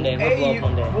 blow up one day. We'll blow up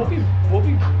one day. We'll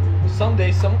be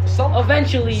someday. Some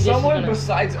Eventually, this is someone gonna...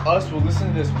 besides us will listen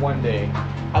to this one day.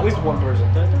 At least one person.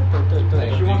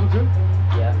 You want them too?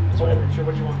 Yeah, it's So whatever. sure,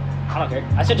 what you want? I don't care.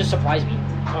 I said just surprise me.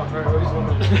 Oh, alright, what is one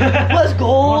minute? Let's You go.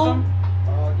 want some?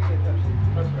 Give me a Pepsi.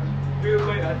 That's fair.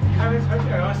 Wait, you have any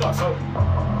Pepsi? I saw Coke.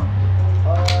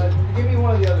 Give me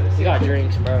one of the others. We got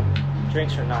drinks, bro.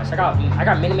 Drinks are nice. I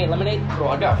got Minute Maid lemonade. Bro,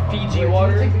 I got Fiji Wait,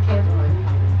 water Take the can from my.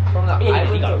 from the Yeah, you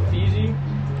island got of it. Fiji.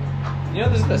 You know,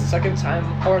 this is the second time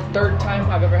or third time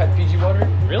I've ever had Fiji water.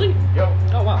 Really? Yo,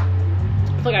 Oh wow. I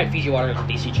feel like I had Fiji water on a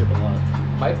DC trip a lot.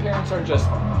 my parents are just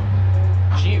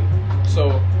cheap.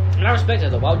 So, I mean, I respect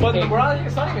it though. Why would you but pay?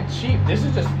 it's not even cheap. This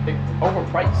is just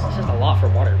overpriced. It's just a lot for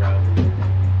water, bro.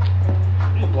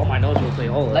 I'm gonna blow my nose real quick.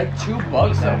 Hold on. Like $2 a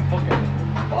fucking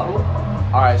bottle.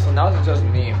 All right, so now it's just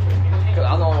me, cause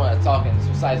I'm the only one that's talking.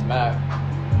 Besides Matt.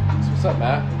 So what's up,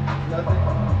 Matt? Nothing.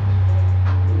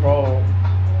 Bro,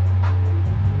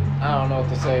 I don't know what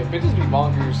to say. Bitches be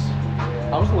bonkers.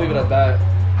 I'm just gonna leave it at that.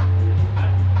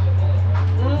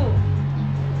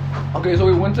 Okay, so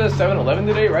we went to 7-Eleven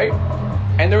today, right?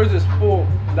 And there was this fool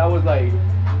that was like,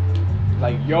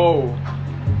 yo,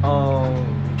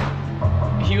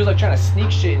 he was like trying to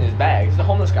sneak shit in his bag. He's a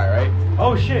homeless guy, right?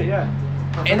 Oh shit, yeah.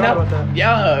 I And forgot about that.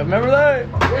 yeah, remember that?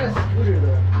 We had a scooter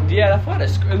though. Yeah, that fool had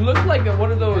a it looked like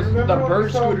one of those the Remember when bird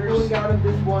we saw scooters. pulling out of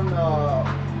this one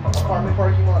apartment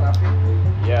parking lot after?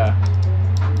 Yeah.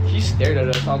 He stared at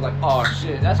us. I was like, oh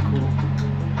shit, that's cool.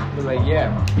 But like,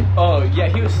 yeah. Oh yeah,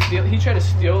 he tried to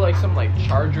steal like some like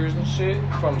chargers and shit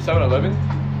from 7-Eleven.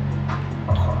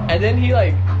 And then he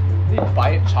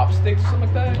buy chopsticks or something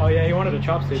like that. Oh yeah, he wanted a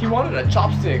chopstick. He wanted a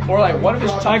chopstick or like one of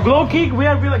his Like chopsticks. low key, we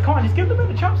had to be like, come on, just give the man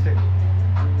a chopstick.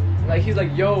 Like he's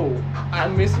like, yo,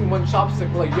 I'm missing one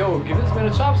chopstick. We're like, yo, give this man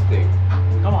a chopstick.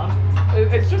 Come on.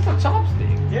 It's just a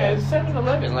chopstick. Yeah. It's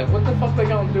 7-Eleven. Like, what the fuck they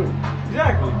gonna do?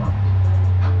 Exactly.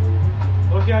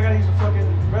 Okay, I gotta use the fucking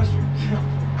restroom.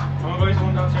 I'm gonna go use the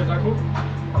one downstairs. Is that cool?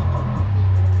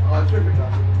 Oh, it's perfect.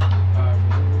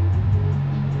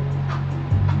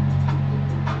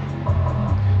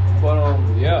 But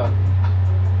yeah.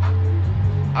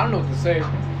 I don't know what to say.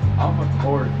 I'm fucking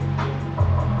bored.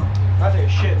 I take a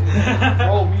shit.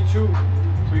 Oh, me too.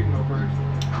 So you can go first.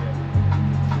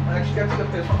 I actually gotta take a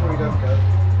piss before we go, guys.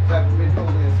 I've been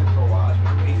holding this in for a while. It's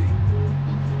been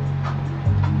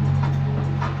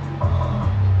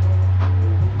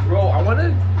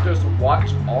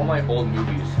watch all my old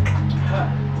movies.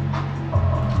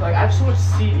 Like I have so much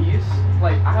CDs.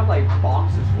 Like I have like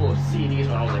boxes full of CDs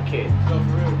when I was a kid. No,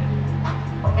 for real.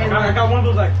 And I got one of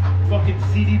those like fucking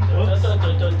CD books.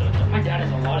 My dad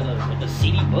has a lot of those, like the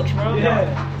CD books, bro.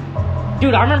 Yeah.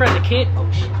 Dude, I remember as a kid. Oh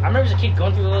shit! I remember as a kid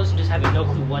going through those and just having no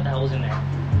clue what the hell was in there.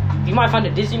 You might find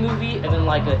a Disney movie and then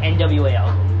like an NWA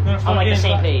album on like the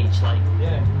same page, like.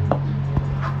 Yeah.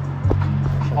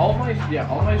 all my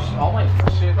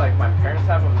shit like my parents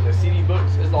have of the CD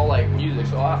books is all like music.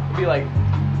 So I'll be like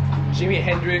Jimi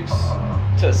Hendrix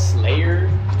to Slayer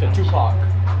to Tupac.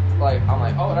 Like I'm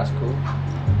like, oh, that's cool.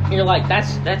 You're like,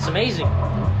 that's amazing,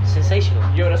 sensational.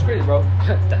 Yo, that's crazy, bro.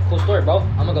 That cool story, bro.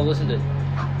 I'm gonna go listen to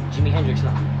Jimi Hendrix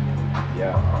now.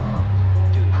 Yeah.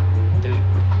 Dude,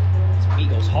 this beat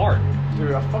goes hard.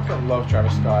 Dude, I fucking love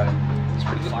Travis Scott. It's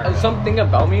pretty fire. Something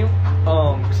about me,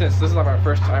 since this is like my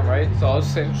first time, right? So I'll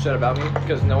just say some shit about me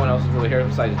because no one else is really here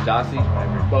besides Jossie,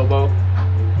 Bobo.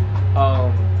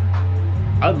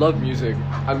 I love music.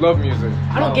 I love music.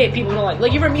 I don't get people who don't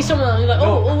like you ever meet someone and you're like,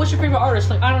 oh, what's your favorite artist?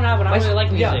 Like, I don't have one. I don't really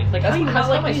like music. Yeah, like, how do you not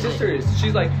like my music? sister is.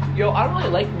 She's like, yo, I don't really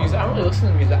like music. I don't really listen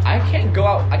to music. I can't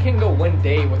go one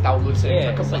day without listening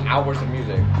to a couple hours of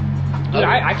music. Dude,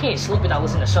 I can't sleep without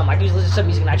listening to something. I can just listen to some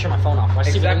music and I turn my phone off. I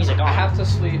sleep with the music on. I have to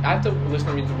sleep. I have to listen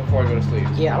to music before I go to sleep.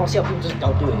 Yeah, I don't see how people just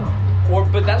don't do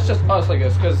it. But that's just us, I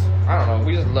guess, because I don't know.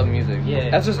 We just love music.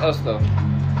 Yeah. That's just us, though.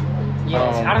 Yeah,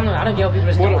 I don't know. I don't get how people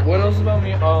just don't like What music. else about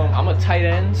me? I'm a tight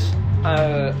end.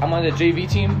 I'm on the JV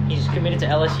team. He's committed to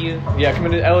LSU. Yeah,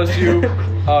 committed to LSU.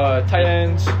 Tight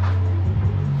ends.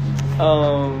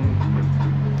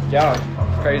 Yeah,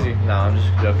 crazy. Nah, I'm just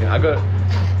joking.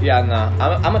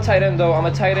 I'm a tight end though. I'm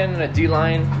a tight end and a D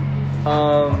line.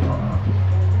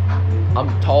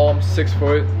 I'm tall. I'm 6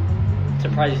 foot.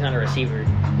 Surprised he's not a receiver.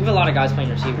 We have a lot of guys playing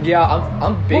receiver. Yeah,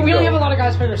 I'm big. Well, we only though. have a lot of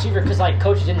guys playing receiver because like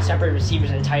coaches didn't separate receivers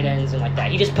and tight ends and like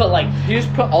that. He just put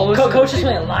all this. coaches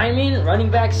went linemen, running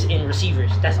backs, and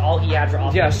receivers. That's all he had for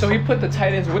offense. Yeah, so he put the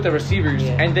tight ends with the receivers,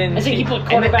 Yeah. and then he put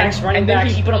quarterbacks, running then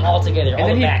backs. He put them all together. And all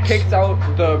then the he backs. picked out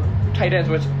the tight ends,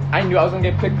 which I knew I was gonna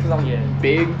get picked because I'm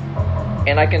big,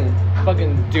 and I can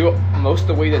fucking do most of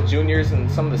the way that juniors and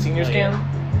some of the seniors can.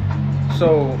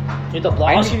 So Dude, the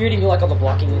block. Also, you're doing like all the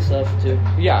blocking and stuff too.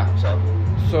 yeah, so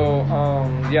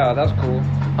yeah, that's cool.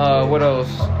 What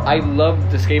else? I love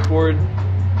the skateboard.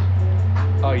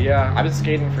 Oh yeah, I've been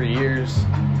skating for years.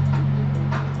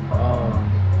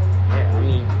 Yeah, I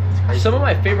mean, it's crazy. Some of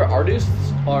my favorite artists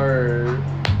are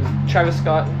Travis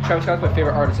Scott. Travis Scott's my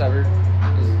favorite artist ever.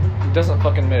 He doesn't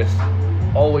fucking miss.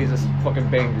 Always a fucking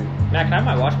banger. Matt, can I have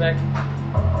my watch back?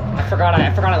 I forgot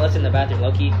I left it in the bathroom,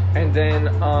 low key. And then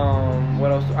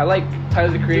what else? I like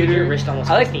Tyler the Creator. your wrist almost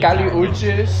I like 15 Kali times.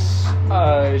 Uchis,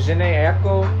 Janae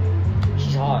Echo.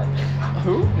 She's hot.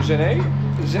 Who? Janae?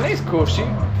 Janae's cool. She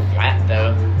flat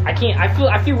though.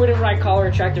 I feel weird when I call her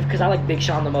attractive because I like Big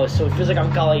Sean the most, so it feels like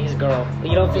I'm calling his girl.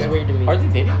 You know, it feels weird to me. Are they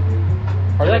dating?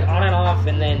 They're like on and off,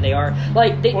 and then they are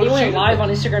like they Well, went she's- live on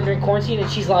Instagram during quarantine, and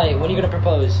she's like, "When are you gonna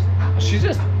propose?" She's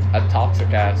just a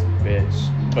toxic ass bitch.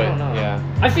 But I don't know. yeah.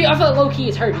 I felt low key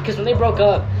it's her because when they broke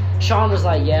up, Sean was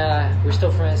like, "Yeah, we're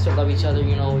still friends, still love each other.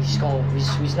 You know, we're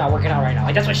just not working out right now."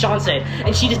 Like that's what Sean said,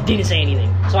 and she just didn't say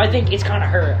anything. So I think it's kind of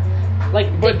her. Like,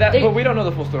 But we don't know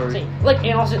the full story. Like,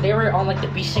 and also they were on like the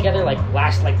beach together like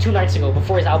 2 nights ago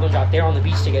before his album dropped. They were on the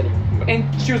beach together. And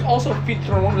she was also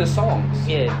featured on one of his songs.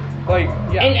 Yeah. Like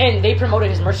yeah. And they promoted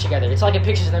his merch together. It's like a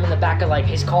pictures of them in the back of like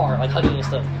his car, like hugging and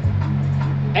stuff.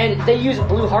 And they use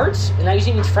blue hearts, and that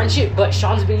usually means friendship. But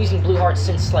Sean's been using blue hearts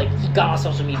since like he got on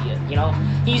social media. You know,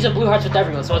 he's using blue hearts with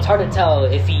everyone, so it's hard to tell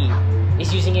if he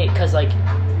is using it because like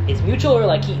it's mutual or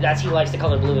like he likes the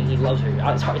color blue and he loves her.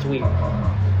 It's weird.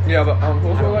 Yeah, but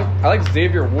I like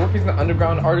Xavier Wolf. He's an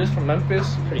underground artist from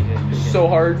Memphis. Pretty good. So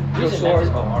hard. He's in so Memphis,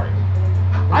 hard. go hard.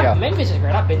 Yeah. Memphis is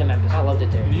great. I've been to Memphis. I loved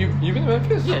it there. You've been to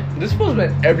Memphis? Yeah. This fool's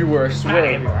been everywhere, I Not swear.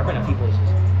 everywhere. I've been a few places.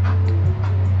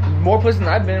 More places than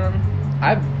I've been.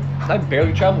 I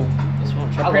barely travel. It's fun.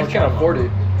 My parents can't afford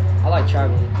it. I like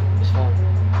traveling. It's fun.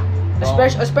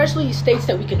 Especially states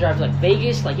that we can drive to, like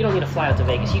Vegas. Like you don't need to fly out to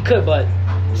Vegas. You could, but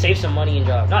save some money and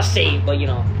drive. Not save, but you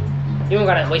know, you don't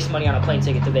gotta waste money on a plane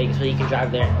ticket to Vegas, so you can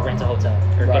drive there and rent a hotel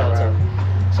or get a hotel.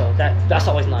 So that's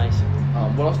always nice.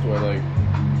 What else do I like?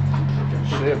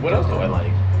 Shit, what else do I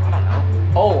like? I don't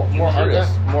know. Oh, You more was there?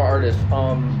 artists. More artists.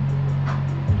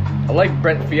 I like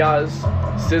Brent Fiaz,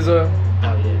 SZA.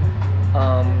 Oh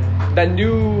yeah, That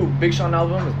new Big Sean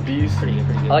album is Beast. pretty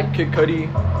good. I like Kid Cudi.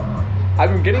 I've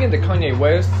been getting into Kanye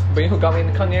West, but you know who got me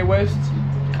into Kanye West?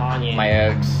 Kanye. My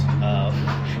ex.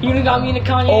 You done got me into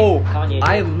Kanye. Oh, Kanye.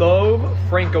 I love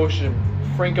Frank Ocean.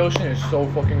 Frank Ocean is so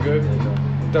fucking good.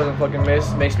 doesn't fucking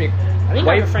miss. Makes me. I think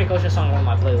I have a Frank Ocean song on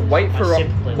one of my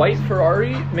playlists. White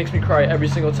Ferrari makes me cry every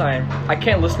single time. I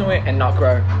can't listen to it and not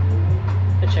cry.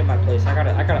 Check my playlist.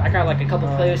 I got like a couple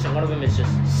playlists, and one of them is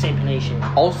just Simp Nation.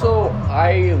 Also,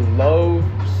 I love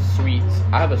sweets.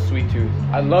 I have a sweet tooth.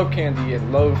 I love candy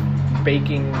and love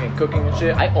baking and cooking and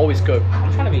shit. I always cook.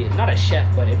 I'm trying to be not a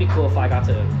chef, but it'd be cool if I got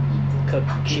to cook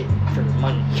shit for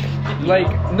money. Like,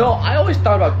 no, I always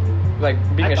thought about like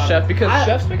being a chef because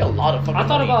chefs make a lot of fucking I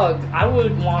thought money. about I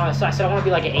would want to. So I said I want to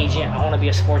be like an agent. I want to be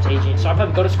a sports agent. So I'll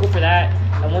probably go to school for that.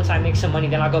 And once I make some money,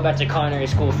 then I'll go back to culinary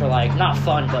school for like not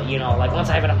fun, but you know, like once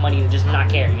I have enough money to just not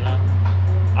care. You know,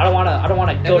 I don't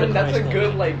want to go to. And then that's a culinary good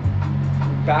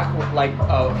school. like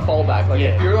fallback. Like Yeah.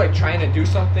 if you're like trying to do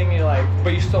something, you're like,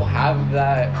 but you still have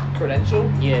that credential.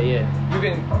 Yeah. You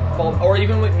can fall, or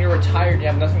even when you're retired, you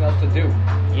have nothing else to do.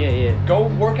 Yeah. Go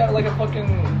work at like a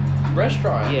fucking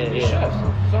restaurant. Yeah, be yeah.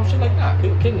 Chefs, some shit like that.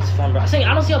 Cooking is fun, bro. I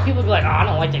don't see how people be like, oh, I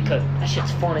don't like to cook. That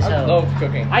shit's fun as I hell. love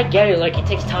cooking. I get it, like it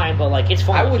takes time, but like it's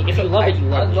fun. If you love it, you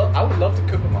love it. I would love to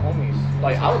cook with my homies.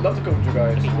 Like I would love to cook with you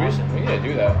guys. That'd be awesome. We need to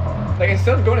do that. Like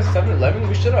instead of going to 7-Eleven,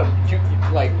 we should have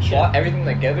bought everything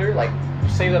together, like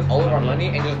saved up all of our money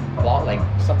and just bought like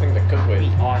something to cook with. That'd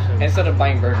be awesome. Instead of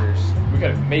buying burgers, we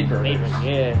could have made burgers.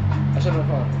 Yeah. That should have been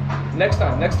fun. Next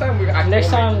time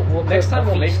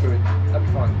we'll make feast. food. That'd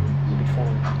be fun. It'd be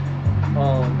fun.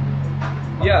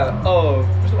 Yeah. Oh,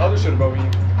 there's some other shit about me.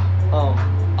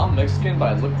 I'm Mexican, but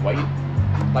I look white.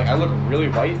 Like I look really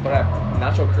white, but I have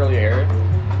natural curly hair.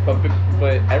 But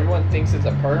everyone thinks it's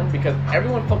a perm because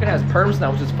everyone fucking has perms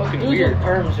now, which is fucking Dude, weird.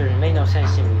 perms make no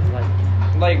sense to me.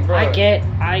 Like, bro. I get.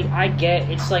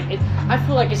 It's like I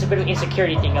feel like it's a bit of an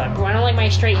insecurity thing. Like, bro, I don't like my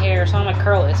straight hair, so I'm gonna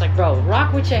curl it. It's like, bro,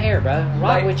 rock with your hair, bro.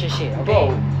 Rock with your shit, okay?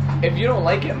 Bro, if you don't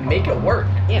like it, make it work.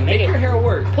 Yeah, make your hair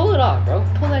work. Pull it off, bro.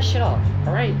 Pull that shit off.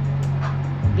 All right.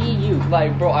 Be you.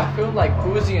 Like, bro, I feel like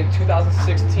Uzi in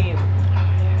 2016.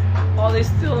 Oh, they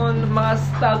still on my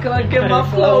style. Can I get my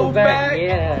flow back?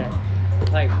 Yeah.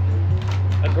 Like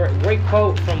a great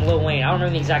quote from Lil Wayne. I don't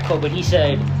remember the exact quote, but he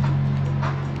said,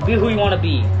 "Be who you want to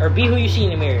be, or be who you see in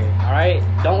the mirror. All right.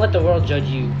 Don't let the world judge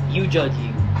you. You judge you."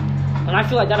 And I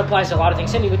feel like that applies to a lot of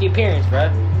things. Same with the appearance, bro.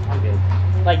 I'm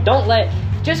good. Like, don't let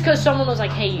just because someone was like,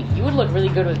 "Hey, you would look really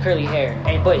good with curly hair,"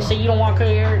 but say you don't want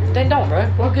curly hair, then don't, bro.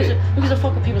 Because the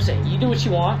fuck what people say. You do what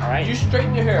you want, all right? You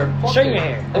straighten your hair. Straighten your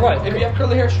hair. Right. If you have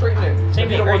curly hair, straighten it. Same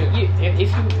thing. Right?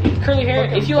 If curly hair,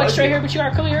 Fucking if you like buzz straight it. hair but you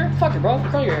got curly hair, fuck it, bro.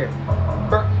 Curl your hair.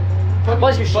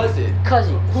 Buzz your shit. Buzz it. Cuzz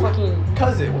it. Fucking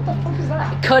Cuzz it. What the fuck is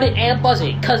that? cut it and buzz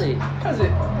it. Cuzz it. Cuzz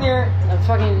it. And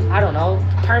fucking, I don't know,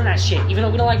 perm that shit. Even though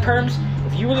we don't like perms,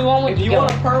 if you really want one, If you get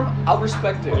want a one. perm, I'll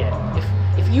respect it. Yeah.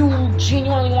 If you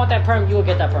genuinely want that perm, you will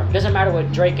get that perm. Doesn't matter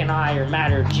what Drake and I or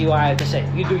Matt or GUI have to say.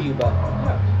 You do you, bro.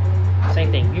 Yeah.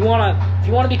 Same thing. If you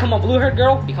wanna become a blue-haired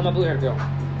girl, become a blue-haired girl.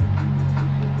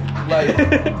 Like,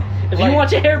 If you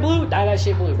want your hair blue, dye that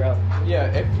shit blue, bro.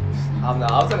 yeah. I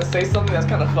was gonna say something that's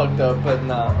kind of fucked up, but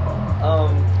nah.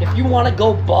 If you wanna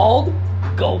go bald,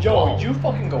 go Yo, bald. you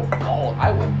fucking go bald.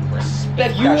 I will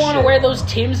respect If you that want to shit. wear those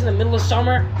Timbs in the middle of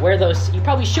summer, wear those. You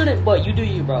probably shouldn't, but you do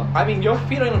you, bro. I mean, your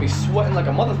feet are gonna be sweating like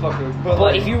a motherfucker. But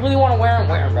But if you really want to wear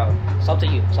them, bro. It's up to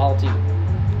you. It's all up to you.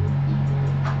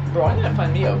 bro, I need to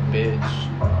find me a bitch.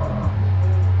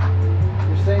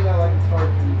 You're saying that like it's hard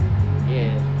for you.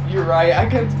 Yeah. You're right. I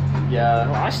could. Bro,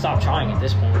 Yeah. I stopped trying at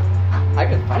this point. I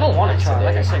could. I don't want to try.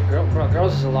 Like I said. said,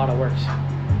 girls is a lot of work.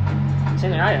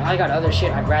 Same thing. I got other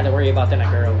shit I'd rather worry about than a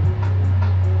girl.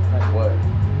 Like what?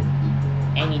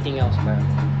 Anything else, bro.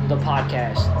 The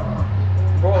podcast.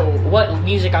 Bro. What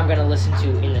music I'm gonna listen to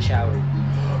in the shower.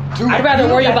 Dude, I'd rather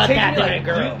worry that about takes that me, than a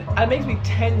girl. Dude, it makes me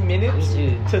 10 minutes Me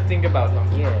too. to think about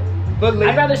them. Yeah. But like,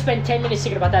 I'd rather spend 10 minutes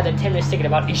thinking about that than 10 minutes thinking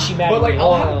about is she mad But at like, me?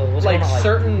 I'll Oh, have what's like going on?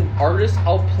 certain artists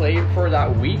I'll play for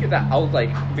that week that I'll like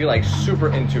be like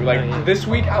super into. Like Oh, yeah. this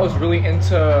week I was really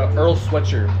into Earl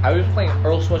Sweatshirt. I was playing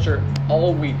Earl Sweatshirt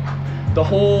all week. The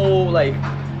whole like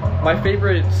my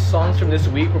favorite songs from this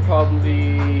week were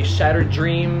probably Shattered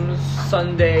Dreams,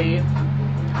 Sunday,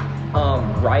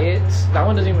 Riots. That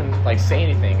one doesn't even like say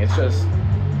anything. It's just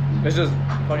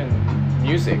fucking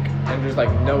music and there's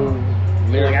like no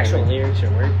lyrics. Like actual lyrics or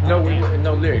words? No, Oh, damn.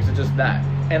 no lyrics. It's just that.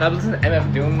 And I've listened to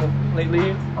MF Doom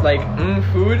lately. Like,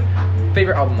 Food,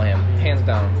 favorite album by him, hands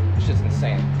down. It's just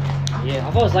insane. Yeah,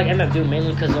 I've always liked MF Doom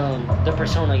mainly because the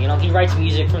persona, you know, he writes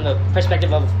music from the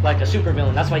perspective of like a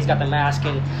supervillain. That's why he's got the mask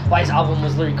and why his album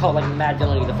was literally called like Mad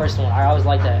Villainy, the first one. I always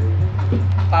liked that.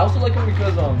 I also like him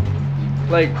because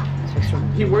like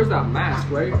he wears that mask,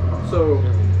 right? So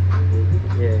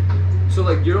Yeah.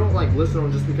 like you don't like listen to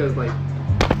him just because like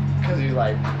because he's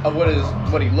like of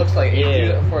what he looks like. Yeah. He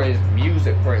do it for his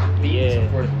music, for his beats,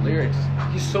 Yeah. for his lyrics.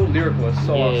 He's so lyrical. It's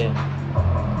so awesome.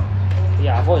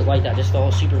 Yeah, I've always liked that. Just the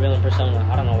whole supervillain persona.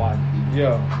 I don't know why.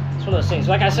 Yeah. It's one of those things.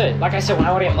 Like I said, when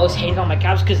I would get most hated on my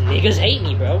couch, because niggas hate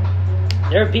me, bro.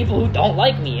 There are people who don't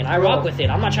like me, and I rock with it.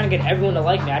 I'm not trying to get everyone to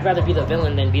like me. I'd rather be the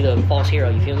villain than be the false hero.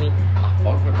 You feel me?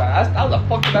 Fuck with that. I was a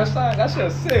fuck with that side. That shit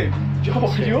was sick. Yo,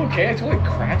 are you okay? It's only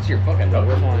cracks your fucking Bro, nose.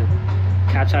 we're fine.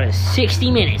 Couch out in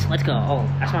 60 minutes. Let's go. Oh,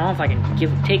 ask my mom if I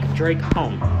can take Drake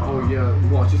home. Oh yeah.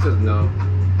 Well, she says no.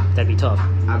 That'd be tough.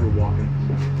 I've been walking.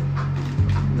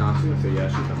 Nah, she's gonna say yeah.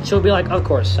 She's coming. She'll be like, of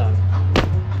course, son.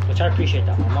 Which I appreciate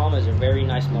that. My mom is a very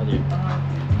nice mother.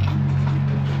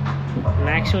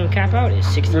 Maximum cap out is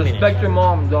 60 minutes. Respect your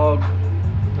mom, dog.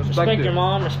 Respect your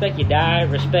mom, respect your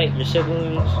dad, respect your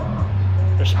siblings,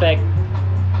 respect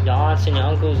your aunts and your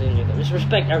uncles, and just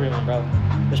respect everyone, bro.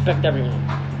 Respect everyone.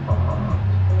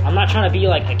 I'm not trying to be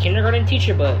like a kindergarten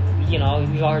teacher, but you know,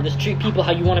 you are just treat people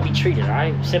how you want to be treated,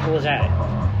 alright? Simple as that.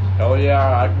 Oh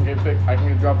yeah, I can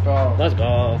get dropped off. Let's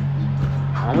go.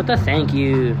 On with the thank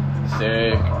you.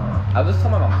 Sick. I just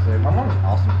tell my mom sick. My mom is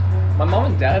awesome. My mom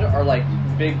and dad are like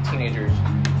big teenagers.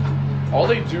 All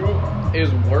they do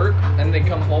is work and they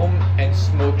come home and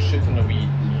smoke shit in the weed.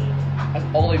 That's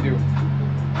all they do.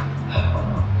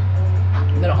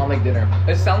 And then I'll make dinner.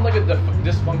 It sounds like a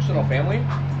dysfunctional family,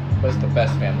 but it's the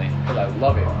best family because I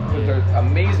love it. Because they're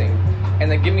amazing, and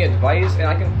they give me advice, and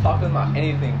I can talk to them about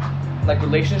anything, like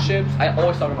relationships. I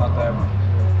always talk about them,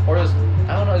 or just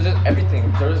I don't know, it's just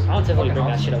everything. There's I don't typically fucking bring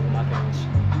that awesome. shit up with my parents.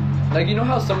 Like you know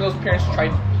how some of those parents try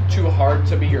too hard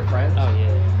to be your friends. Oh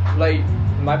yeah. Like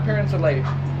my parents are like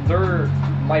they're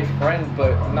my friend,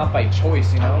 but not by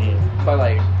choice. You know, Yeah. by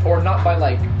like or not by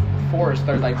like force.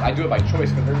 They're like I do it by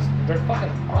choice because they're fucking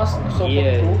awesome. They're so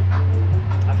Yeah. fucking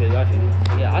cool. I feel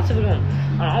you. Yeah, I typically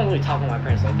don't really talk with my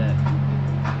parents like that.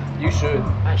 You should.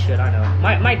 I should, I know.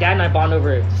 My dad and I bond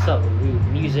over stuff,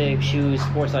 music, shoes,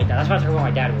 sports like that. That's what I talk about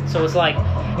my dad with. So it's like,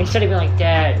 instead of being like,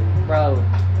 Dad, bro,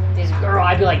 this girl,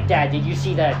 I'd be like, Dad, did you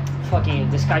see that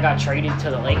this guy got traded to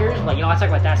the Lakers? Like, you know, I talk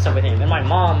about that stuff with him. And my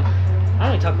mom, I don't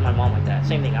really talk to my mom like that.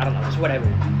 Same thing, I don't know, just whatever.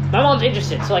 My mom's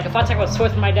interested. So like, if I talk about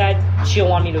sports with my dad, she'll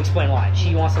want me to explain why.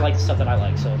 She wants to like the stuff that I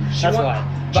like, so that's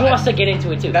why. She wants to get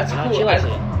into it too. That's you know? cool. She likes it.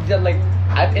 Yeah, like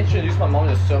I've introduced my mom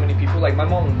to so many people. Like my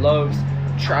mom loves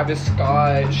Travis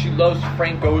Scott. She loves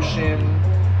Frank Ocean.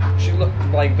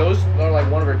 Like those are like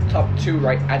one of her top 2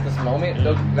 right at this moment.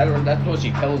 That's what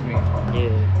she tells me. Yeah.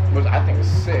 Which I think is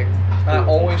sick. And I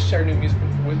always share new music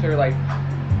with her. Like,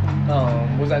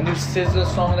 was that new SZA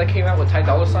song that came out with Ty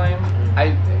Dolla $ign?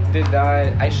 I did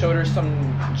that. I showed her some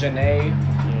Janae.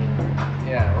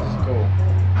 Yeah, it was cool.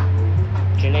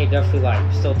 Janae definitely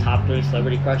like still top 3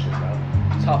 celebrity crushes, bro.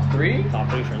 Top 3? Top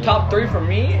 3 for me. Top 3 for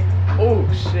me? Oh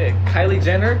shit. Kylie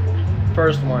Jenner,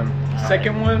 first one. Alright.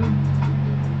 Second one,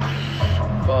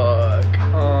 fuck.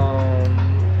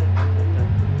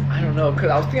 I don't know, cause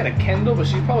I was thinking of Kendall, but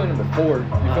she's probably number 4.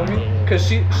 You feel me? Yeah. Cause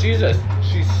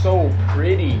she's so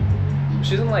pretty.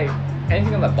 She doesn't like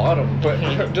anything on the bottom, but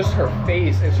just her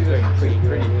face, and she's like pretty.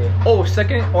 Yeah. Oh,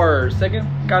 second,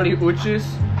 Kali Uchis,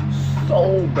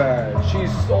 so bad.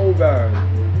 She's so bad.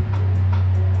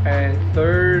 And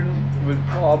third would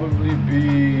probably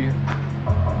be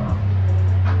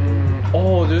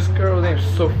this girl named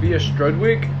Sophia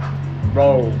Strudwick.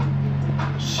 Bro,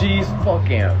 she's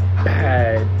fucking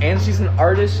bad. And she's an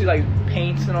artist. She like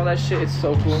paints and all that shit. It's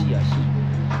so cool. Yes.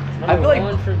 I feel Number 1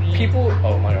 like for me, people.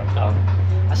 Oh my god.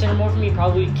 I said number 1 for me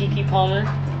probably Keke Palmer.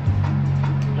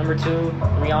 Number 2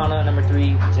 Rihanna. Number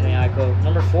 3 Janae Aiko.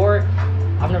 Number 4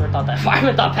 I've never thought that. I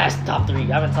haven't thought past top 3. I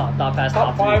haven't thought past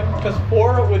Top top 3. 5, because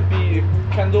 4 would be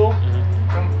Kendall, Mhm.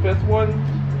 and 5th one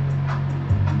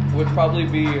would probably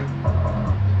be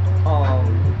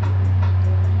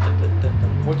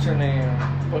what's her name?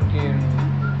 Fucking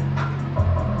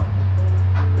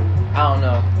I don't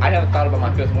know. I haven't thought about my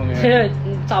 5th one yet.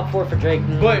 Top 4 for Drake.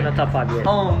 But Not top 5 yet.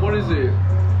 What is it?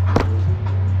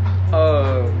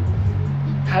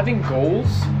 Having goals,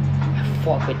 I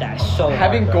fuck with that so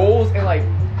having hard, bro. goals, and like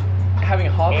having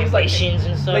hobbies, like Ambitions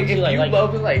and stuff like too, if you like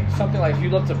love like something like if you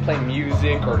love to play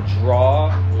music or draw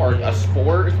or Yeah. a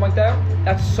sport or something like that,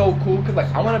 that's so cool because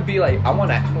like I want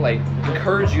to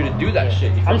encourage you to do that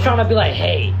shit. You feel I'm me? trying to be like,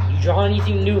 hey, you draw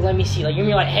anything new? Let me see. Like you're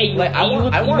gonna be like, hey, you, like hey,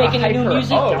 you making hype new her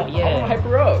music? up. Yeah, I want to hype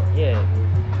her up. yeah.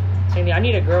 Same thing. I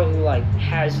need a girl who like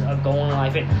has a goal in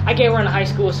life, and I get we're in high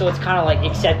school, so it's kind of like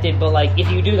accepted. But like, if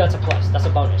you do, that's a plus. That's a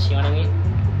bonus. You know what I mean?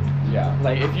 Yeah,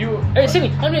 like if you Hey, same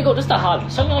thing. Let me go. Just a hobby.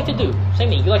 Something you like to do. Same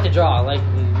thing. You like to draw. Like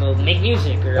make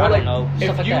music or I don't know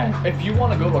stuff like that. If you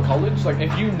want to go to a college, like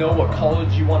if you know what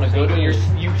college you want to go to,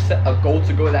 and you set a goal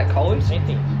to go to that college. Same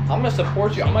thing. I'm gonna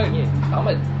support you. I'm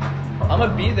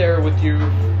gonna be there with you,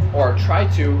 or try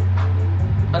to,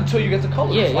 until you get to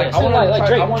college. Yeah, like, yeah. So like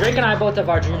Drake you and I both have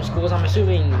our dream schools. I'm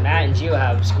assuming Matt and Gio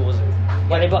have schools.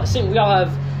 Like we all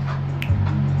have.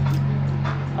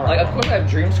 Like, of course I have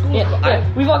dream schools. Yeah,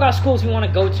 but we've all got schools we want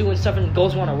to go to and stuff, and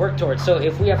goals we want to work towards. So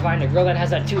if we have find a girl that has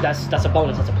that too, that's a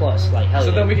bonus. That's a plus. Like hell. So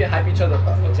yeah. then we can hype each other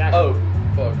up. Exactly. Oh,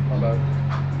 fuck, my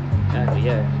bad. Exactly,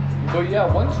 yeah. But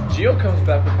yeah, once Gio comes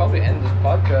back, we'll probably end this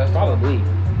podcast. Probably.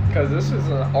 Because this is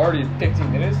already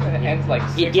 15 minutes and it ends like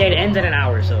 6. Yeah, it ends in an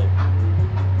hour, so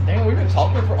Dang, we've been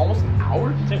talking for almost an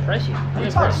hour. it's impressive. We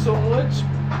talked so much.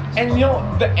 And you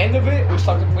know, the end of it, we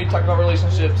talked about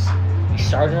relationships. We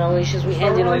started our relationships, we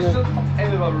ended on them.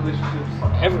 Ended our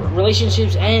relationships.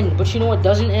 Relationships end, but you know what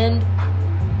doesn't end?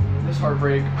 This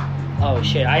heartbreak. Oh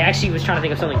shit! I actually was trying to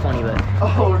think of something funny, but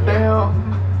Oh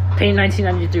damn. Pain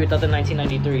 1993 without the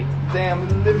 1993.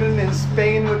 Damn, living in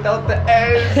Spain without the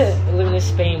S. Living in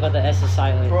Spain, but the S is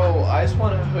silent. Bro, I just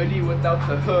want a hoodie without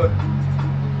the hood.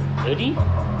 Hoodie?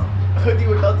 Hoodie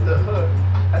without the hood.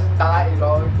 That's die,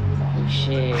 dog. Oh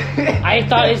shit! I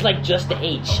thought it was like just the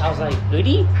H. I was like,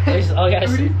 hoodie? Oh yeah.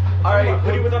 Hoodie? Alright,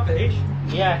 Hoodie without the H.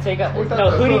 Yeah, take out Without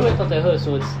no the hoodie hood. without the hood,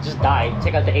 so it's just die.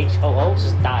 Take out the HOO,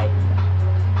 just die.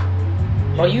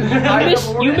 Bro, you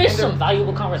missed some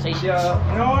valuable conversation.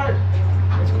 Yeah, You know what?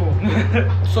 it's cool.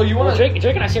 So you Well, want Drake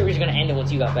and I said we're just gonna end it once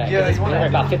you got back. Yeah, 'cause it's you wanna been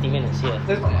end about it? 50 minutes. Yeah.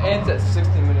 This ends at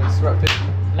 60 minutes. We're at 50.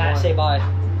 Matt, say bye.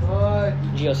 Bye.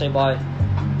 Gio, say bye.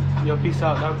 Yo, peace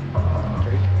out, dog.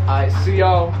 Alright, see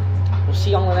y'all. We'll see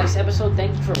you on the next episode.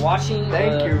 Thank you for watching.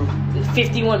 Thank you.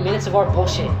 51 minutes of our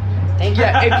bullshit. Thank you.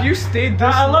 Yeah, if you stayed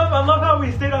this I love how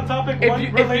we stayed on topic If one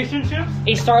you- relationships.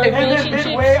 It started And then relationships.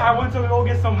 midway, I went to go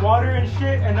get some water and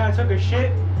shit, and I took a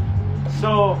shit.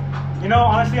 So, you know,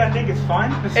 honestly, I think it's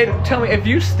fine. tell me, if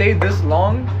you stayed this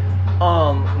long,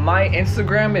 my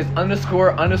Instagram is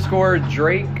 __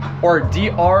 Drake or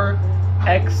DRXKE.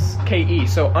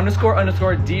 So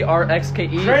 _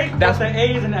 DRXKE. Drake, That's with the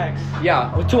A is an X.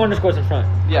 yeah, With 2 underscores in front.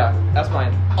 yeah. That's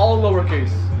mine. All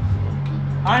lowercase.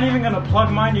 I ain't even gonna plug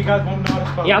mine. You guys won't know how to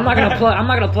spell. Yeah, I'm not it. gonna plug. I'm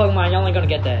not gonna plug mine. Y'all ain't gonna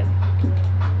get that.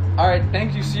 All right.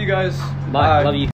 Thank you. See you guys. Bye. Love you.